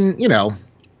 I mean,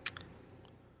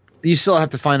 you still have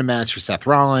to find a match for Seth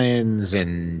Rollins,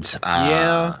 and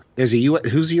there's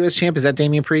who's the U.S. champ? Is that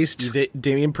Damian Priest?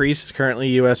 Damian Priest is currently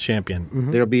U.S. champion.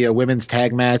 Mm-hmm. There'll be a women's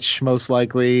tag match, most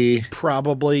likely.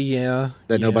 Probably, yeah.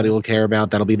 That nobody will care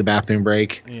about. That'll be the bathroom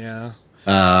break. Yeah.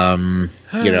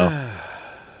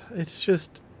 It's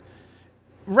just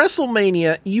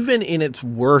WrestleMania, even in its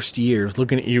worst years,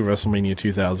 looking at you, WrestleMania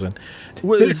 2000,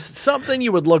 was something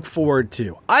you would look forward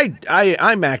to.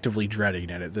 I'm actively dreading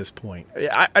it at this point.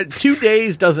 2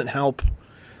 days doesn't help.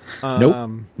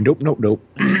 Nope.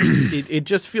 It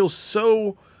just feels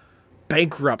so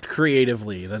bankrupt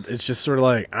creatively that it's just sort of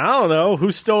like, I don't know,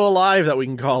 who's still alive that we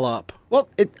can call up? Well,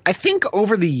 I think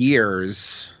over the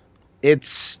years,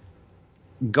 it's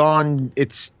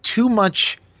too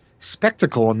much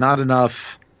spectacle and not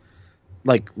enough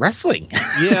like wrestling.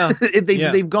 Yeah.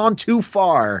 They've gone too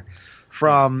far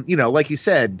from, like you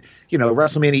said,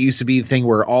 WrestleMania used to be the thing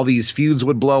where all these feuds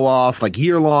would blow off, like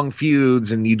year-long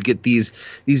feuds, and you'd get these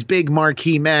big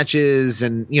marquee matches,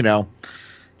 and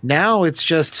now it's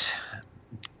just,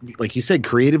 like you said,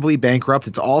 creatively bankrupt.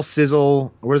 It's all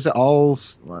sizzle. What is it? I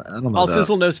don't know. All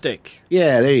sizzle, no steak.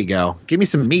 Yeah, there you go. Give me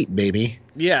some meat, baby.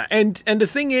 Yeah, and the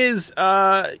thing is,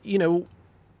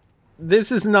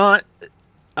 this is not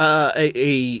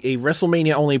a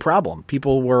WrestleMania only problem.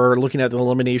 People were looking at the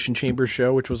Elimination Chamber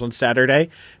show, which was on Saturday,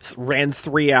 ran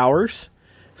 3 hours,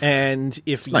 and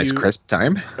nice crisp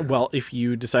time. Well, if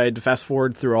you decided to fast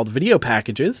forward through all the video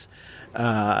packages,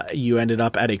 you ended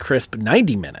up at a crisp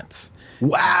 90 minutes.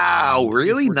 Wow,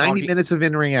 really? 90 minutes of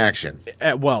in-ring action?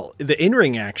 Well, the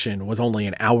in-ring action was only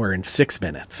an hour and 6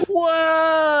 minutes.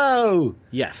 Whoa!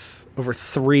 Yes, over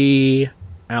 3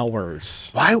 hours.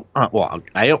 Why?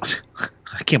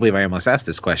 I can't believe I almost asked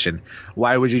this question.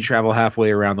 Why would you travel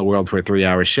halfway around the world for a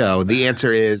 3-hour show? And the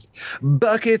answer is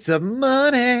buckets of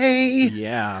money.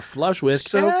 Yeah, flush with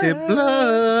soaked in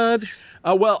blood.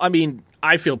 Well, I mean,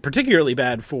 I feel particularly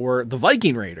bad for the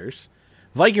Viking Raiders.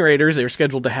 Viking Raiders, they were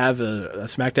scheduled to have a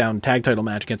SmackDown tag title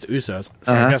match against the Usos.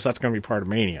 So I guess that's going to be part of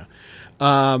Mania.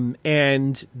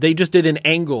 And they just did an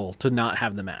angle to not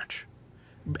have the match.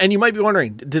 And you might be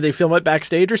wondering, did they film it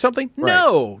backstage or something? Right.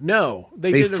 No.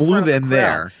 They did flew them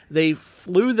there. They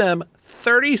flew them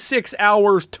 36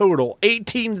 hours total,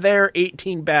 18 there,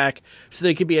 18 back, so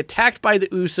they could be attacked by the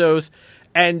Usos.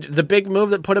 And the big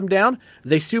move that put them down,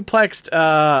 they suplexed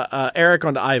Eric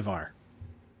onto Ivar.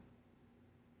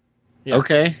 Yeah.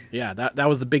 Okay. Yeah, that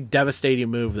was the big devastating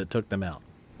move that took them out.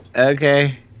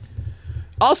 Okay.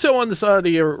 Also on the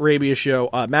Saudi Arabia show,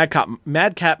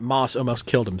 Madcap Moss almost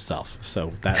killed himself.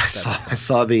 So I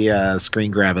saw the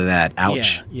screen grab of that.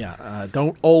 Ouch. Yeah.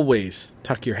 Don't always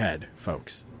tuck your head,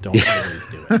 folks. Don't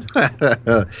always do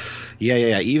it.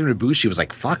 Yeah. Even Ibushi was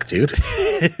like, "Fuck, dude."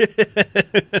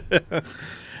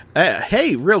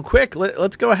 Hey, real quick,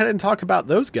 let's go ahead and talk about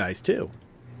those guys too.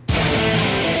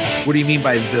 What do you mean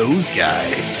by those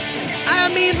guys? I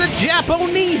mean the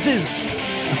Japoneses.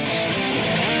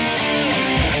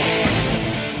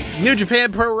 New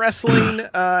Japan Pro Wrestling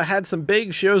had some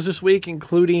big shows this week,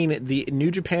 including the New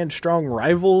Japan Strong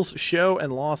Rivals show in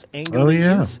Los Angeles. Oh,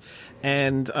 yeah.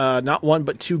 And not one,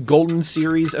 but 2 Golden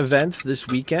Series events this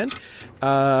weekend.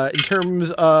 In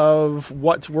terms of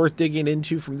what's worth digging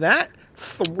into from that,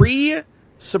 3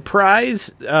 surprise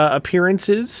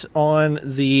appearances on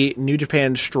the New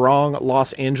Japan Strong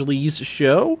Los Angeles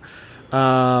show.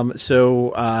 The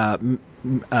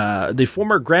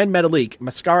former Grand Metalik,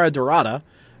 Mascara Dorada,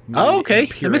 okay.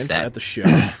 I missed that at the show.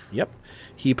 Yep,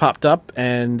 he popped up,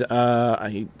 and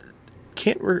I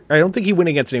don't think he went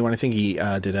against anyone. I think he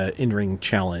did an in-ring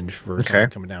challenge for someone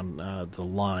coming down the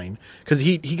line, because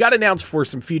he got announced for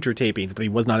some future tapings, but he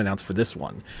was not announced for this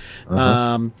one.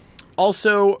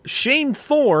 Also, Shane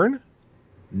Thorne,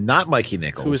 not Mikey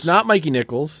Nichols, who is not Mikey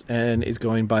Nichols and is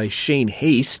going by Shane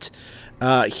Haste.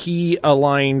 He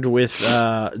aligned with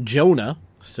Jonah,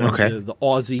 so the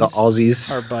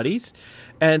Aussies are buddies.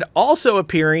 And also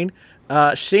appearing,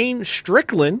 Shane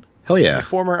Strickland, hell yeah, the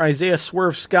former Isaiah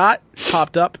Swerve Scott,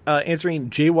 popped up answering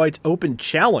Jay White's open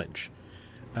challenge.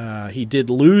 He did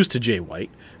lose to Jay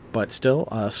White, but still,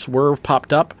 Swerve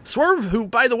popped up. Swerve, who,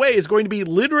 by the way, is going to be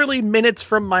literally minutes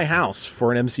from my house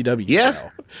for an MCW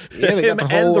show. Yeah, they got the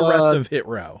and whole, the rest of Hit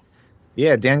Row.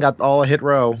 Yeah, Dan got all a Hit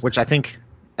Row, which I think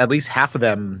at least half of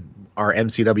them are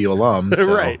MCW alums.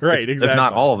 So right, exactly. If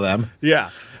not all of them. Yeah.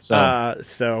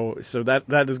 So, So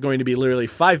that is going to be literally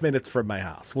 5 minutes from my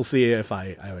house. We'll see if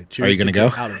I choose. Are you going to go?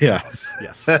 Out of the house.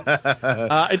 Yes.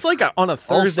 It's like on a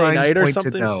Thursday night or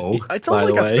something. It's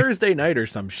on like a Thursday night or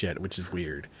some shit, which is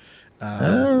weird.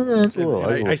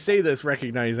 I say this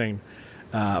recognizing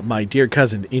my dear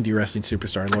cousin, indie wrestling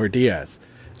superstar Lord Diaz,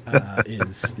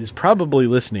 is probably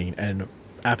listening and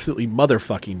absolutely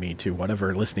motherfucking me to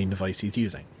whatever listening device he's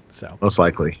using. So most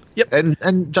likely. Yep.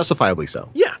 And justifiably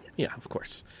so. Yeah, of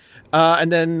course.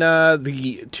 And then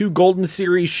the 2 Golden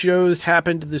Series shows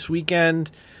happened this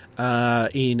weekend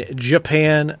in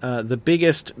Japan. The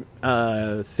biggest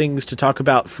things to talk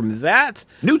about from that.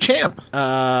 New champ.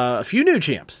 A few new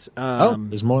champs.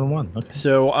 There's more than one. Okay.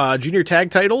 So junior tag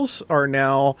titles are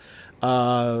now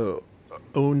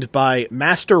owned by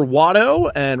Master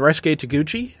Wato and Reisuke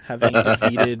Taguchi, having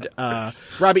defeated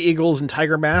Robbie Eagles and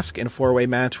Tiger Mask in a 4-way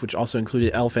match, which also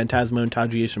included El Phantasmo and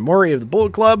Taji Ishimori of the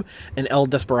Bullet Club, and El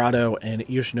Desperado and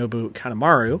Yoshinobu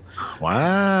Kanemaru.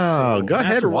 Wow. So Go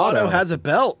ahead, Master Wato has a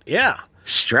belt. Yeah.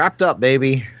 Strapped up,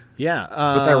 baby. Yeah.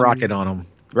 Put that rocket on him.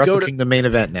 Wrestle Kingdom main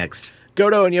event next.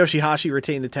 Goto and Yoshihashi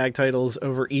retain the tag titles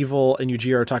over Evil and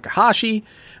Yujiro Takahashi.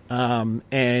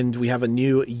 And we have a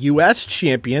new U.S.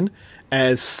 champion,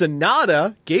 as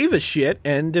Sonata gave a shit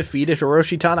and defeated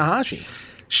Hiroshi Tanahashi.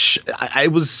 I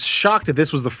was shocked that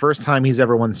this was the first time he's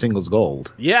ever won singles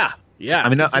gold. Yeah. I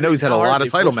mean, I know he's had a lot of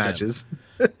title matches.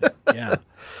 Yeah.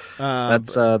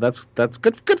 That's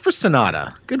good for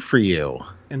Sonata. Good for you.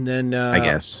 And then I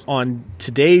guess on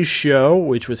today's show,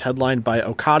 which was headlined by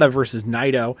Okada versus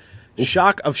Naito,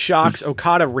 shock of shocks,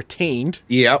 Okada retained.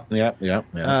 Yep.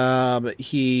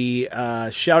 He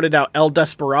shouted out El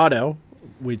Desperado,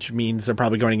 which means they're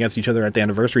probably going against each other at the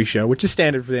anniversary show, which is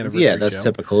standard for the anniversary show. Yeah, that's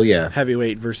typical, yeah.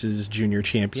 Heavyweight versus junior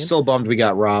champion. Still bummed we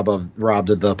got robbed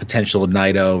of the potential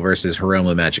Naito versus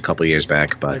Hiromu match a couple years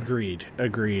back. But Agreed.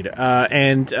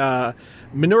 And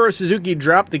Minoru Suzuki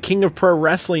dropped the King of Pro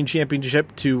Wrestling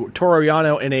Championship to Toru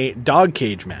Yano in a dog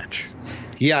cage match.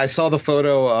 Yeah, I saw the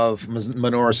photo of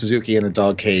Minoru Suzuki in a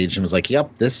dog cage and was like,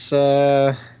 yep, this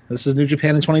is New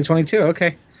Japan in 2022.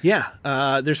 Okay. Yeah,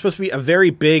 there's supposed to be a very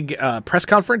big press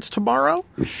conference tomorrow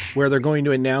where they're going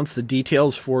to announce the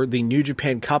details for the New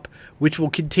Japan Cup, which will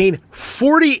contain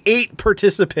 48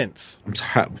 participants. I'm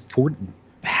sorry,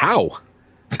 how?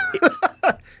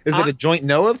 Is it a joint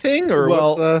Noah thing? Or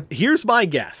well, here's my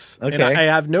guess. Okay. And I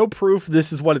have no proof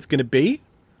this is what it's going to be.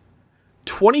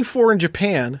 24 in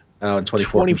Japan. Oh, and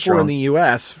 24 in the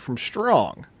U.S. from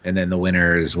Strong. And then the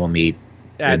winners will meet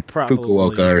at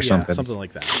Fukuoka or something. Something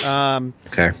like that.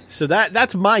 Okay. So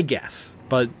that's my guess,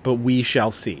 but we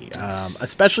shall see.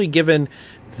 Especially given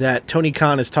that Tony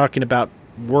Khan is talking about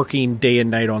working day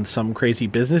and night on some crazy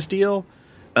business deal.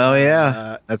 Oh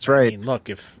yeah, that's right. I mean, look,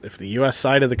 if the U.S.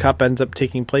 side of the cup ends up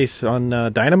taking place on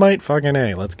Dynamite, fucking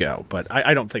A, let's go. But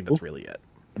I don't think that's really it.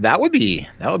 That would be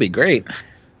great.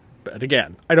 But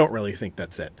again, I don't really think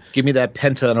that's it. Give me that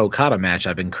Penta and Okada match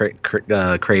I've been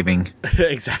craving.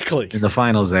 Exactly. In the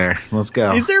finals there. Let's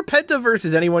go. Is there Penta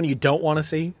versus anyone you don't want to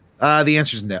see? The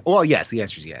answer is no. Well, yes. The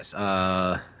answer is yes.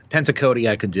 Penta Cody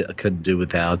I could do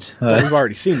without. But we've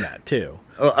already seen that too.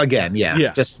 Again,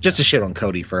 yeah. Just to shit on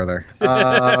Cody further.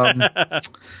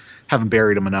 Haven't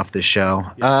buried him enough this show.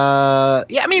 Yes.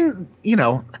 Yeah, I mean,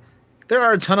 there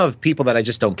are a ton of people that I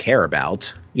just don't care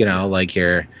about. Like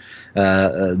your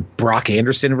Brock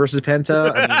Anderson versus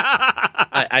Penta.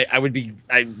 I mean,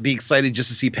 I'd be excited just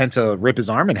to see Penta rip his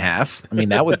arm in half. I mean,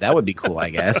 that would be cool, I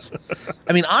guess.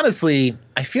 I mean, honestly,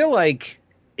 I feel like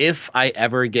if I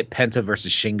ever get Penta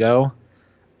versus Shingo,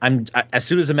 as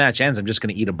soon as the match ends, I'm just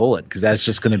going to eat a bullet because that's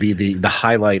just going to be the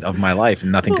highlight of my life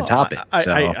and nothing can top it.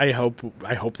 So I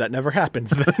hope that never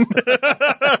happens. Then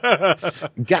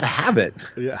gotta have it.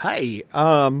 Yeah, hey.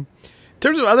 In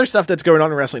terms of other stuff that's going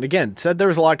on in wrestling, again, said there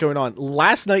was a lot going on.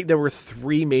 Last night there were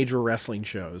 3 major wrestling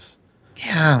shows.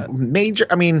 Yeah, major.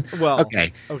 I mean, well,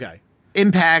 okay.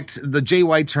 Impact, the Jay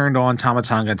White turned on Tama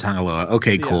Tonga and Tangaloa.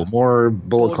 Okay, cool. Yeah. More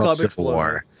Bullet Club Civil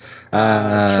War.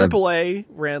 AAA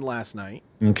ran last night.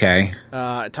 Okay.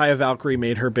 Taya Valkyrie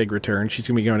made her big return. She's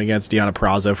going to be going against Deonna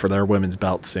Purrazzo for their women's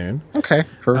belt soon. Okay.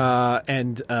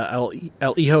 And El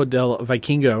Hijo del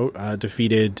Vikingo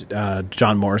defeated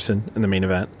John Morrison in the main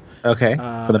event. Okay.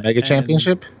 For the Mega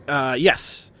Championship?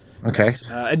 Yes. Okay.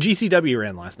 And GCW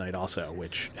ran last night also,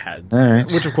 which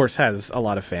of course has a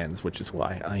lot of fans, which is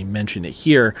why I mention it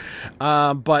here.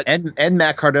 But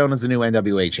Matt Cardona's the new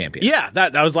NWA champion. Yeah,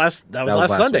 that was last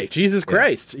Sunday. Week. Jesus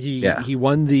Christ, he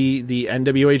won the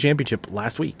NWA championship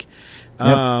last week,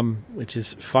 which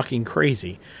is fucking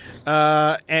crazy.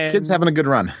 And Kid's having a good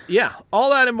run. Yeah,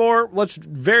 all that and more. Let's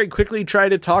very quickly try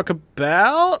to talk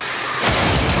about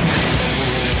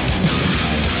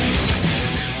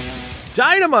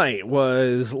Dynamite.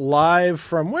 Was live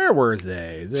from, where were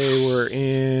they? They were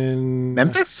in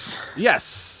Memphis?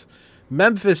 Yes.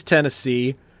 Memphis,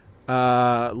 Tennessee.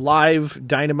 Live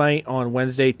Dynamite on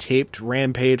Wednesday, taped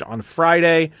Rampage on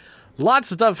Friday.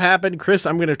 Lots of stuff happened. Chris,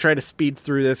 I'm going to try to speed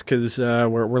through this because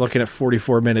we're looking at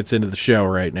 44 minutes into the show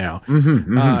right now.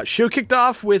 Show kicked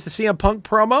off with the CM Punk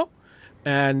promo,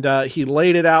 and he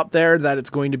laid it out there that it's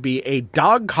going to be a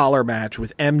dog collar match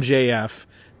with MJF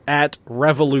at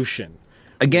Revolution.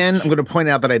 Again, I'm going to point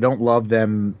out that I don't love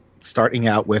them starting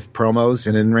out with promos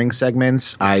and in-ring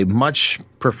segments. I much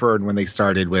preferred when they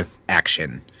started with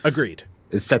action. Agreed.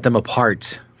 It set them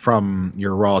apart from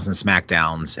your Raws and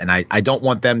SmackDowns, and I don't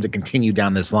want them to continue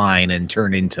down this line and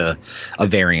turn into a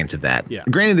variant of that. Yeah.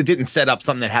 Granted, it didn't set up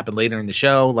something that happened later in the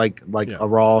show, like a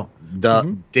Raw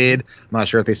did. I'm not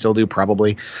sure if they still do,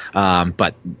 probably.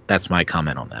 But that's my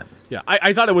comment on that. Yeah,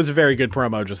 I thought it was a very good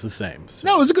promo just the same. So.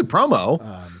 No, it was a good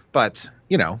promo, but,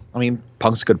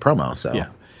 Punk's a good promo, so,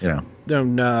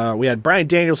 Then we had Bryan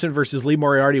Danielson versus Lee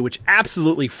Moriarty, which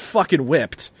absolutely fucking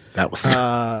whipped. That was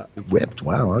whipped.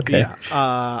 Wow. Okay.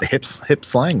 Yeah. The hip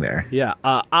slang there. Yeah.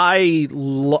 I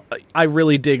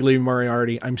really dig Lee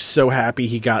Moriarty. I'm so happy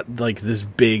he got this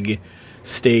big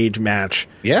stage match.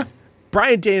 Yeah.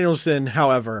 Bryan Danielson,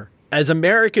 however, as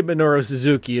American Minoru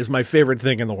Suzuki, is my favorite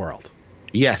thing in the world.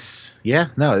 Yes. Yeah.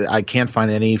 No, I can't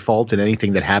find any fault in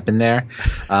anything that happened there.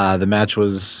 The match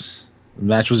was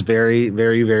very,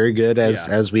 very, very good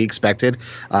as we expected.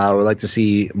 We'd like to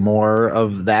see more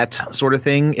of that sort of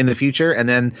thing in the future. And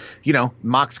then,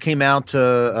 Mox came out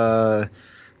to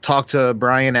talk to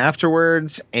Bryan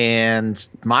afterwards, and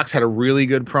Mox had a really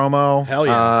good promo. Hell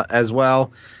yeah. As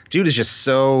well. Dude is just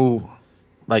so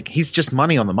he's just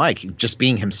money on the mic, just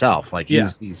being himself.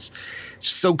 He's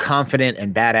so confident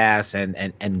and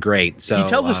badass and great. So he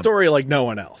tells a story like no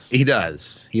one else. He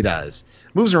does.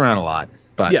 Moves around a lot.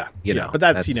 But, but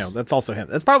that's also him.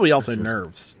 That's probably also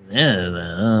nerves. Doing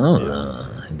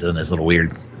his little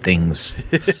weird things.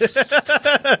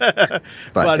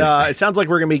 but it sounds like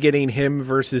we're going to be getting him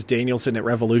versus Danielson at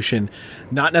Revolution,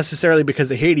 not necessarily because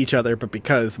they hate each other, but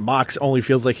because Mox only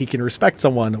feels like he can respect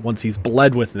someone once he's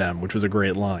bled with them, which was a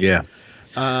great line. Yeah.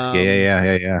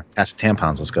 Ask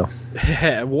tampons. Let's go.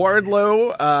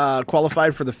 Wardlow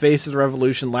qualified for the Face of the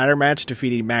Revolution ladder match,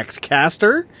 defeating Max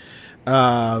Caster.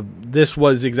 This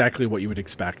was exactly what you would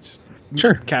expect.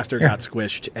 Sure. Caster got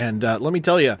squished. And let me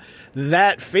tell you,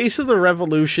 that Face of the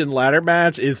Revolution ladder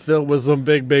match is filled with some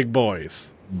big, big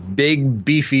boys. Big,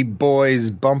 beefy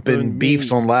boys bumping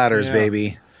beefs on ladders,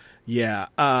 baby. Yeah.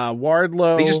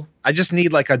 Wardlow. I just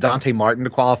need a Dante Martin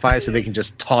to qualify so they can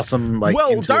just toss him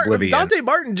into oblivion. Dante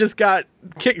Martin just got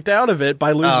kicked out of it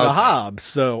by losing to Hobbs.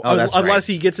 So unless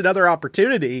he gets another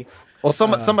opportunity. Well,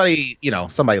 somebody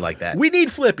like that. We need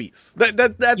flippies.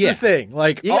 That's the thing.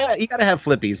 You got to have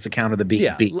flippies to counter the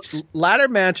beefs. Ladder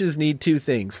matches need two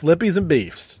things: flippies and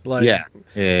beefs.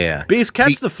 Beefs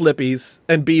catch the flippies,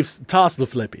 and beefs toss the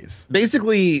flippies.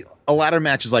 Basically, a ladder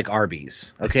match is like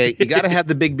Arby's. Okay, you got to have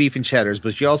the big beef and cheddars,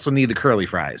 but you also need the curly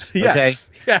fries. Okay,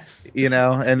 yes.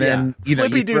 And then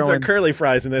flippy dudes are curly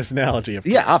fries in this analogy. Of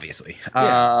course. Obviously.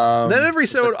 Then every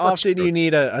so often you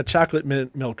need a chocolate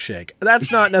mint milkshake.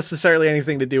 That's not necessarily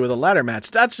anything to do with a ladder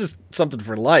match. That's just something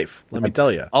for life. Let me tell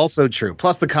you. Also true.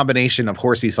 Plus, the combination of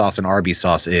horsey sauce and Arby's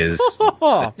sauce is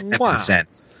just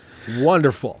 10%.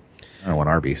 Wonderful. I don't want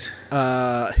Arby's.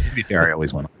 To be fair, I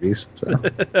always want Arby's. So.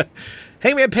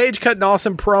 Hangman Page cut an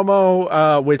awesome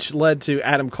promo, which led to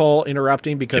Adam Cole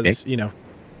interrupting because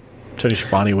Tony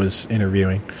Schiavone was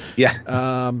interviewing.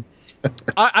 Yeah.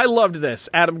 I loved this.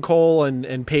 Adam Cole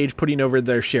and Page putting over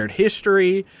their shared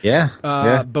history.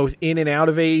 Both in and out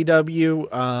of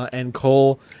AEW, and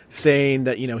Cole saying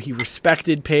that he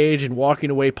respected Page and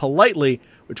walking away politely,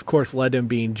 which of course led to him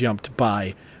being jumped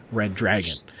by Red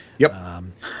Dragon. Yep.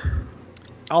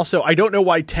 Also, I don't know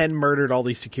why 10 murdered all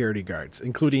these security guards,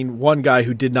 including one guy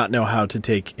who did not know how to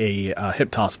take a hip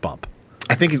toss bump.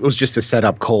 I think it was just to set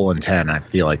up Cole and 10. I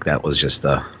feel like that was just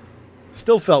the...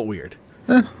 Still felt weird.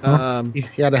 You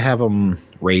had to have them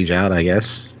rage out, I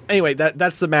guess. Anyway,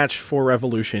 that's the match for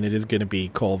Revolution. It is going to be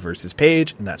Cole versus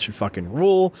Page, and that should fucking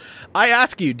rule. I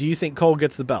ask you, do you think Cole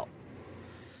gets the belt?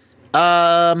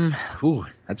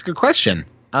 That's a good question.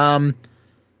 I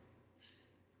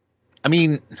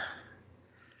mean,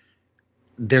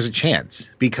 there's a chance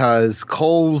because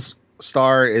Cole's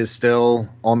star is still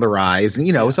on the rise, and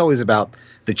it's always about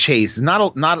the chase.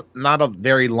 Not a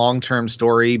very long-term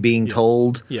story being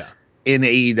told in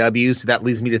AEW, so that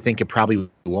leads me to think it probably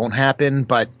won't happen.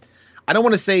 But I don't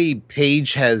want to say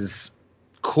Page has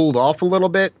cooled off a little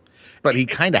bit, but he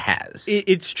kind of has.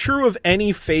 It's true of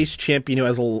any face champion who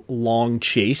has a long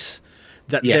chase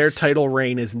that their title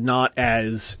reign is not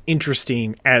as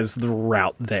interesting as the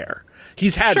route there.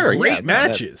 He's had great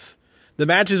matches. The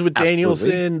matches with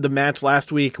Danielson, the match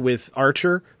last week with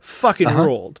Archer, fucking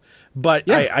ruled. But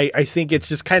I think it's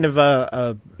just kind of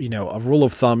a rule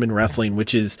of thumb in wrestling,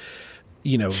 which is,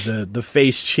 the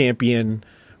face champion,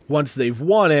 once they've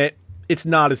won it, it's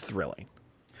not as thrilling.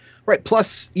 Right.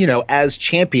 Plus, as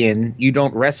champion, you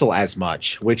don't wrestle as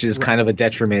much, which is kind of a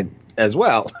detriment as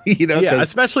well.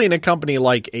 Especially in a company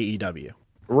like AEW.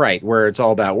 Right, where it's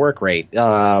all about work rate.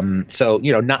 So,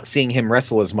 not seeing him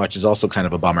wrestle as much is also kind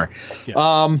of a bummer.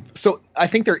 Yeah. So I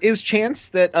think there is chance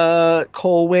that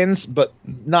Cole wins, but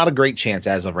not a great chance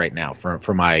as of right now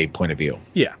from my point of view.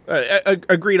 Yeah,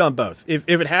 agreed on both. If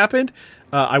it happened,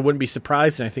 I wouldn't be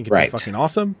surprised, and I think it'd be fucking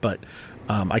awesome, but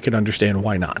I could understand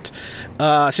why not.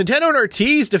 Santana and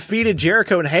Ortiz defeated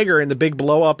Jericho and Hager in the big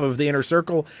blow-up of the Inner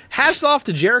Circle. Hats off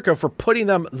to Jericho for putting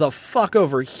them the fuck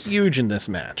over huge in this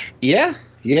match. Yeah.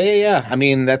 I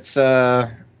mean, that's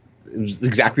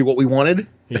exactly what we wanted.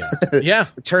 Yeah.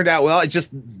 It turned out well. It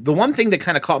just, the one thing that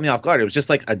kind of caught me off guard, it was just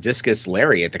like a discus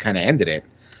lariat that kind of ended it.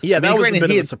 Yeah, that was a bit of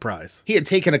a surprise. He had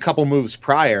taken a couple moves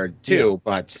prior, too,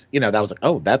 but, that was like,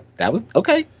 oh, that was,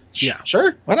 okay. Yeah.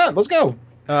 Sure, why not? Let's go.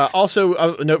 Also,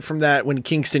 a note from that, when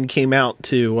Kingston came out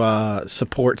to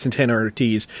support Santana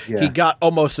Ortiz, he got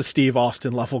almost a Steve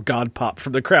Austin level God pop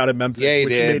from the crowd in Memphis,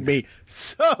 which made me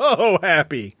so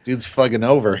happy. Dude's fucking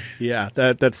over. Yeah,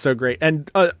 that's so great. And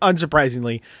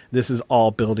unsurprisingly, this is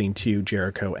all building to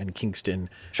Jericho and Kingston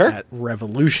at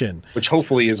Revolution. Which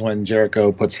hopefully is when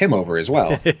Jericho puts him over as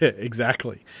well.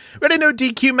 Exactly. We had a no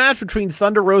DQ match between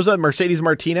Thunder Rosa and Mercedes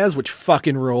Martinez, which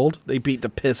fucking rolled. They beat the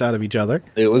piss out of each other.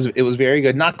 It was very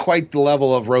good. Not quite the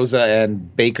level of Rosa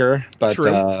and Baker, but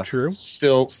true.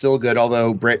 Still good,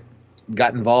 although Britt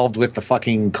got involved with the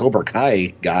fucking Cobra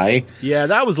Kai guy. Yeah,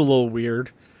 that was a little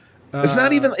weird. It's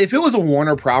not even, if it was a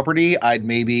Warner property, I'd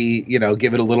maybe,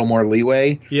 give it a little more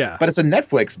leeway. Yeah. But it's a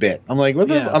Netflix bit. I'm like,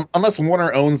 unless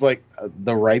Warner owns like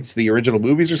the rights to the original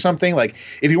movies or something, like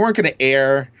if you weren't going to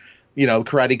air,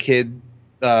 Karate Kid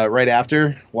right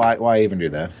after, why even do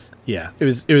that? Yeah, it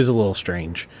was a little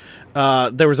strange.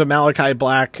 There was a Malachi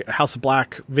Black, House of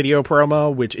Black video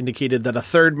promo, which indicated that a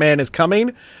third man is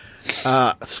coming.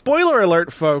 Spoiler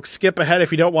alert, folks. Skip ahead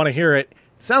if you don't want to hear it.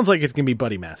 It sounds like it's going to be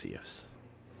Buddy Matthews.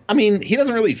 I mean, he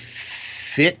doesn't really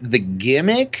fit the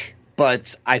gimmick,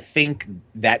 but I think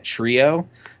that trio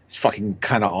is fucking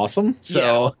kind of awesome.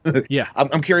 So yeah.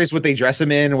 I'm curious what they dress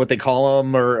him in, what they call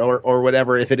him, or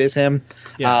whatever, if it is him.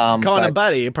 Yeah. Calling him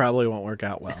Buddy, it probably won't work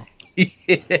out well. He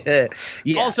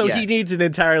needs an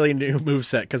entirely new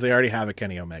moveset because they already have a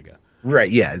Kenny Omega. Right,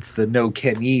 yeah. It's the No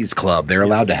Kenny's Club. They're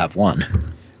allowed to have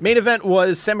one. Main event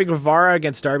was Sammy Guevara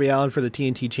against Darby Allin for the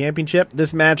TNT Championship.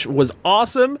 This match was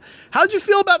awesome. How'd you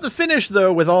feel about the finish,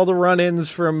 though, with all the run-ins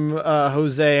from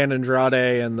Jose and Andrade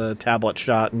and the tablet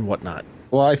shot and whatnot?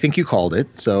 Well, I think you called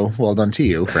it, so well done to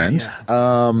you, friend.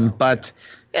 But,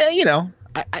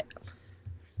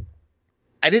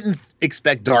 I didn't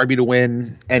expect Darby to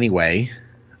win anyway.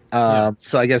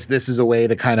 So I guess this is a way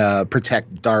to kind of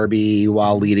protect Darby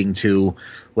while leading to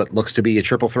what looks to be a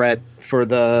triple threat for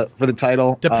the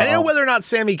title. Depending on whether or not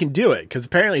Sammy can do it, because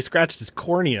apparently he scratched his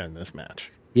cornea in this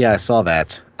match. Yeah, I saw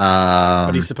that.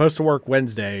 But he's supposed to work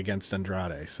Wednesday against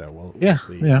Andrade, so we'll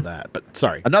see that. But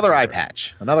sorry. Another eye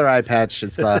patch.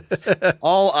 It's the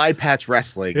all eye patch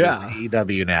wrestling is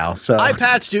AEW now. So eye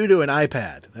patch due to an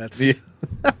iPad. That's hey.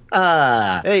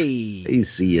 I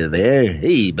see you there.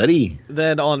 Hey, buddy.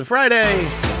 Then on Friday,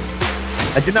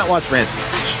 I did not watch Rampage.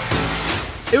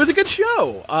 It was a good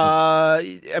show.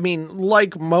 I mean,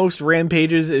 like most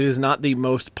Rampages, it is not the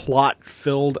most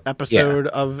plot-filled episode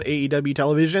of AEW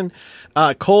television.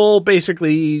 Cole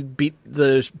basically beat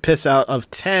the piss out of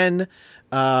 10.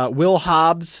 Will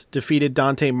Hobbs defeated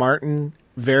Dante Martin.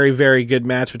 Very, very good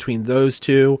match between those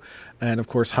two. And, of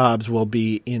course, Hobbs will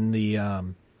be in the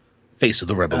Face of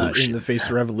the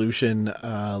Revolution.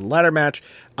 Ladder match.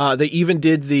 They even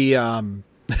did the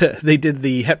they did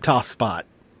the hip toss spot.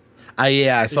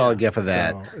 I saw a gif of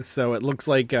that. So it looks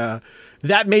like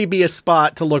that may be a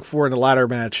spot to look for in a ladder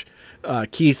match.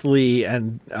 Keith Lee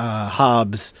and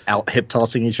Hobbs out hip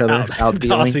tossing each other, out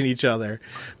tossing each other.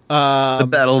 The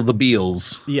Battle of the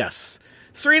Beals. Yes.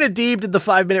 Serena Deeb did the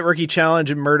 5-minute rookie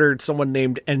challenge and murdered someone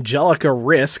named Angelica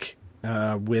Risk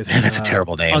with that's a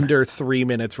terrible name. Under 3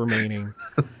 minutes remaining.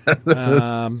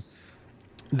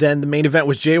 Then the main event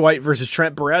was Jay White versus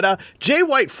Trent Beretta. Jay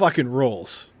White fucking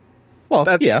rules. Well,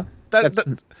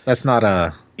 that's not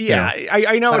a... Yeah,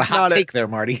 I know it's not a hot take there,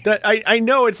 Marty. I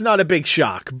know it's not a big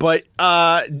shock, but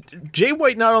Jay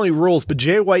White not only rules, but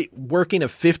Jay White working a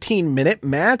 15-minute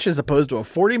match as opposed to a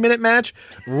 40-minute match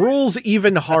rules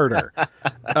even harder.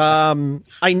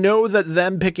 I know that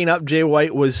them picking up Jay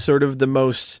White was sort of the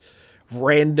most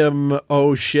random,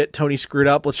 oh shit, Tony screwed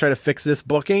up, let's try to fix this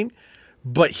booking,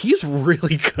 but he's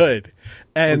really good,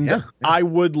 and I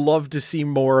would love to see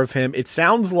more of him. It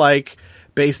sounds like,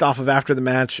 based off of after the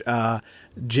match,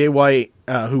 Jay White,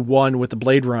 who won with the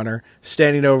Blade Runner,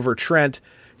 standing over Trent,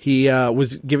 he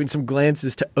was giving some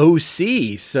glances to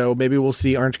OC, so maybe we'll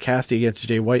see Orange Cassidy against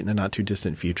Jay White in the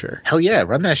not-too-distant future. Hell yeah,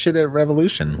 run that shit at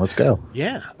Revolution. Let's go.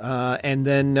 Yeah, and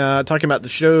then talking about the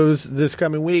shows this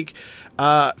coming week,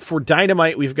 for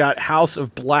Dynamite, we've got House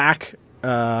of Black,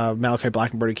 Malachi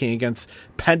Black and Brody King against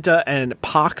Penta and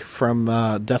Pac from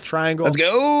Death Triangle. Let's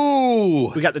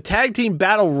go! We got the Tag Team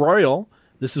Battle Royal.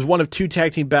 This is one of 2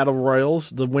 tag team battle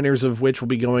royals, the winners of which will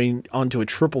be going on to a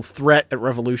triple threat at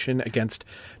Revolution against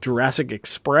Jurassic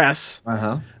Express.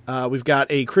 We've got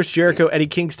a Chris Jericho, Eddie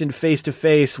Kingston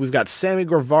face-to-face. We've got Sammy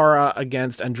Guevara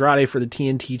against Andrade for the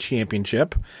TNT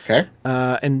Championship. Okay.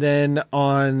 And then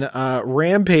on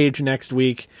Rampage next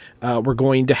week, we're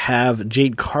going to have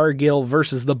Jade Cargill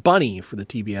versus the Bunny for the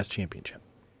TBS Championship.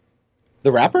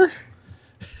 The rapper?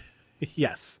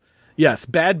 Yes. Yes,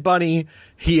 Bad Bunny.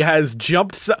 He has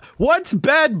jumped. What's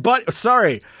Bad Bunny?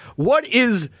 Sorry. What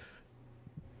is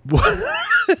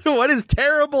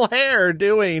terrible hair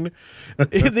doing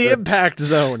in the Impact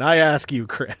Zone? I ask you,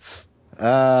 Chris.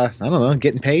 I don't know.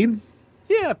 Getting paid?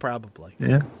 Yeah, probably.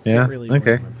 Yeah. Really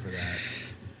okay. For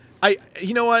that.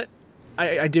 You know what?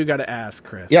 I do got to ask,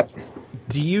 Chris. Yep.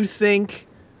 Do you think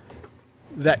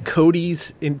that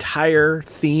Cody's entire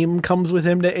theme comes with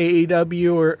him to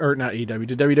AEW or not AEW,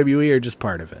 to WWE, or just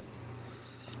part of it?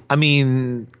 I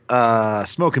mean,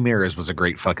 Smoke and Mirrors was a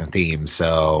great fucking theme.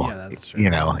 So, yeah, that's true. You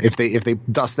know, if they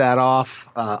dust that off,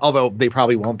 although they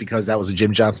probably won't because that was a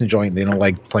Jim Johnson joint. They don't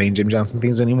like playing Jim Johnson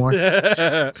themes anymore.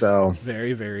 So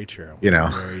very, very true. You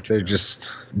know, they're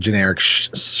just generic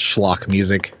schlock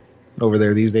music over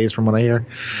there these days, from what I hear.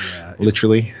 Yeah,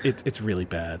 literally, it's really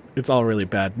bad. It's all really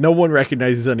bad. No one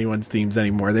recognizes anyone's themes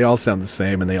anymore. They all sound the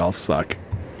same and they all suck.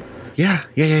 Yeah.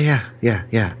 I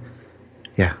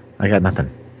got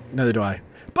nothing. Neither do I.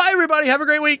 Bye, everybody. Have a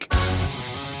great week.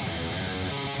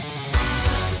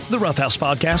 The Rough House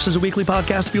Podcast is a weekly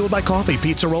podcast fueled by coffee,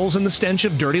 pizza rolls, and the stench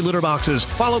of dirty litter boxes.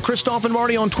 Follow Christoph and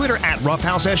Marty on Twitter at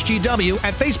RoughHouseSGW,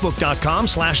 at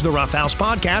Facebook.com/The Rough House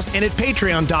Podcast, and at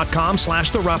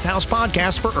Patreon.com/The Rough House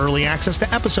Podcast for early access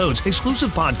to episodes,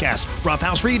 exclusive podcasts, Rough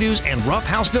House redos, and Rough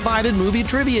House Divided movie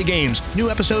trivia games. New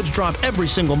episodes drop every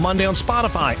single Monday on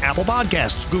Spotify, Apple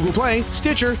Podcasts, Google Play,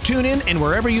 Stitcher, TuneIn, and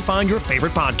wherever you find your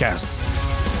favorite podcasts.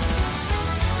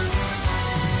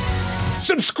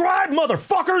 Subscribe,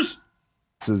 motherfuckers!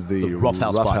 This is the Rough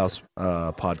House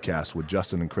podcast with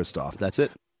Justin and Christoph. That's it.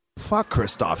 Fuck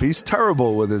Christoph. He's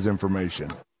terrible with his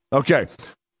information. Okay.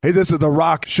 Hey, this is The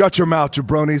Rock. Shut your mouth,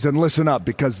 jabronis, and listen up,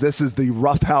 because this is the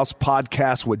Rough House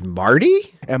podcast with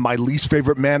Marty and my least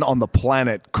favorite man on the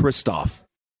planet, Christoph.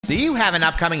 Do you have an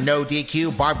upcoming no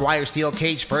DQ, barbed wire, steel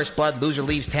cage, first blood, loser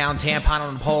leaves town, tampon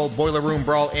on the pole, boiler room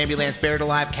brawl, ambulance, buried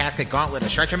alive, casket, gauntlet, a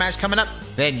stretcher match coming up?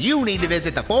 Then you need to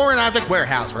visit the Foreign Object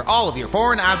Warehouse for all of your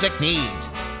foreign object needs.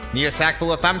 Need a sack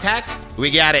full of thumbtacks?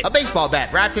 We got it. A baseball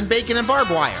bat wrapped in bacon and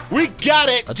barbed wire? We got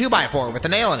it. A 2x4 with a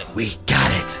nail in it? We got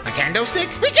it. A kendo stick?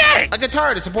 We got it. A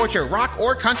guitar to support your rock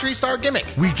or country star gimmick?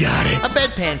 We got it. A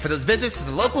bedpan for those visits to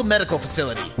the local medical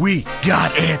facility? We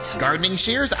got it. Gardening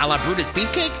shears a la Brutus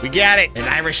Beefcake? We got it. An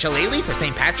Irish shillelagh for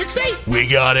St. Patrick's Day? We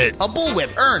got it. A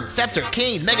bullwhip, urn, scepter,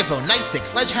 cane, megaphone, nightstick,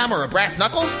 sledgehammer, or brass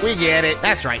knuckles? We get it.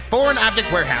 That's right. Foreign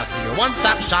Object Warehouse is your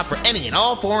one-stop shop for any and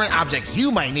all foreign objects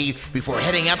you might need before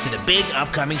heading up to the big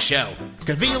upcoming show.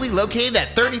 Conveniently located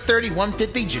at 3030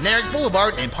 150 Generic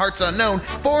Boulevard in parts unknown,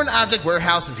 Foreign Object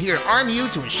Warehouse is here to arm you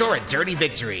to ensure a dirty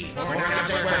victory. Foreign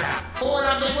Object Warehouse. Foreign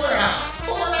Object Warehouse.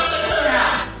 Foreign Object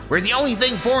Warehouse. Where the only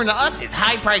thing foreign to us is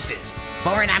high prices.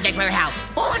 Foreign Object Warehouse.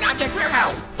 Foreign Object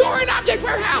Warehouse. Foreign Object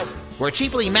Warehouse. where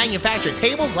cheaply manufactured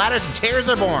tables, ladders, and chairs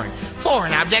are born.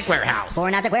 Foreign Object Warehouse.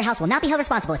 Foreign Object Warehouse will not be held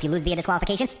responsible if you lose via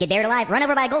disqualification, get buried alive, run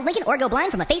over by a gold Lincoln, or go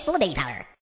blind from a face full of baby powder.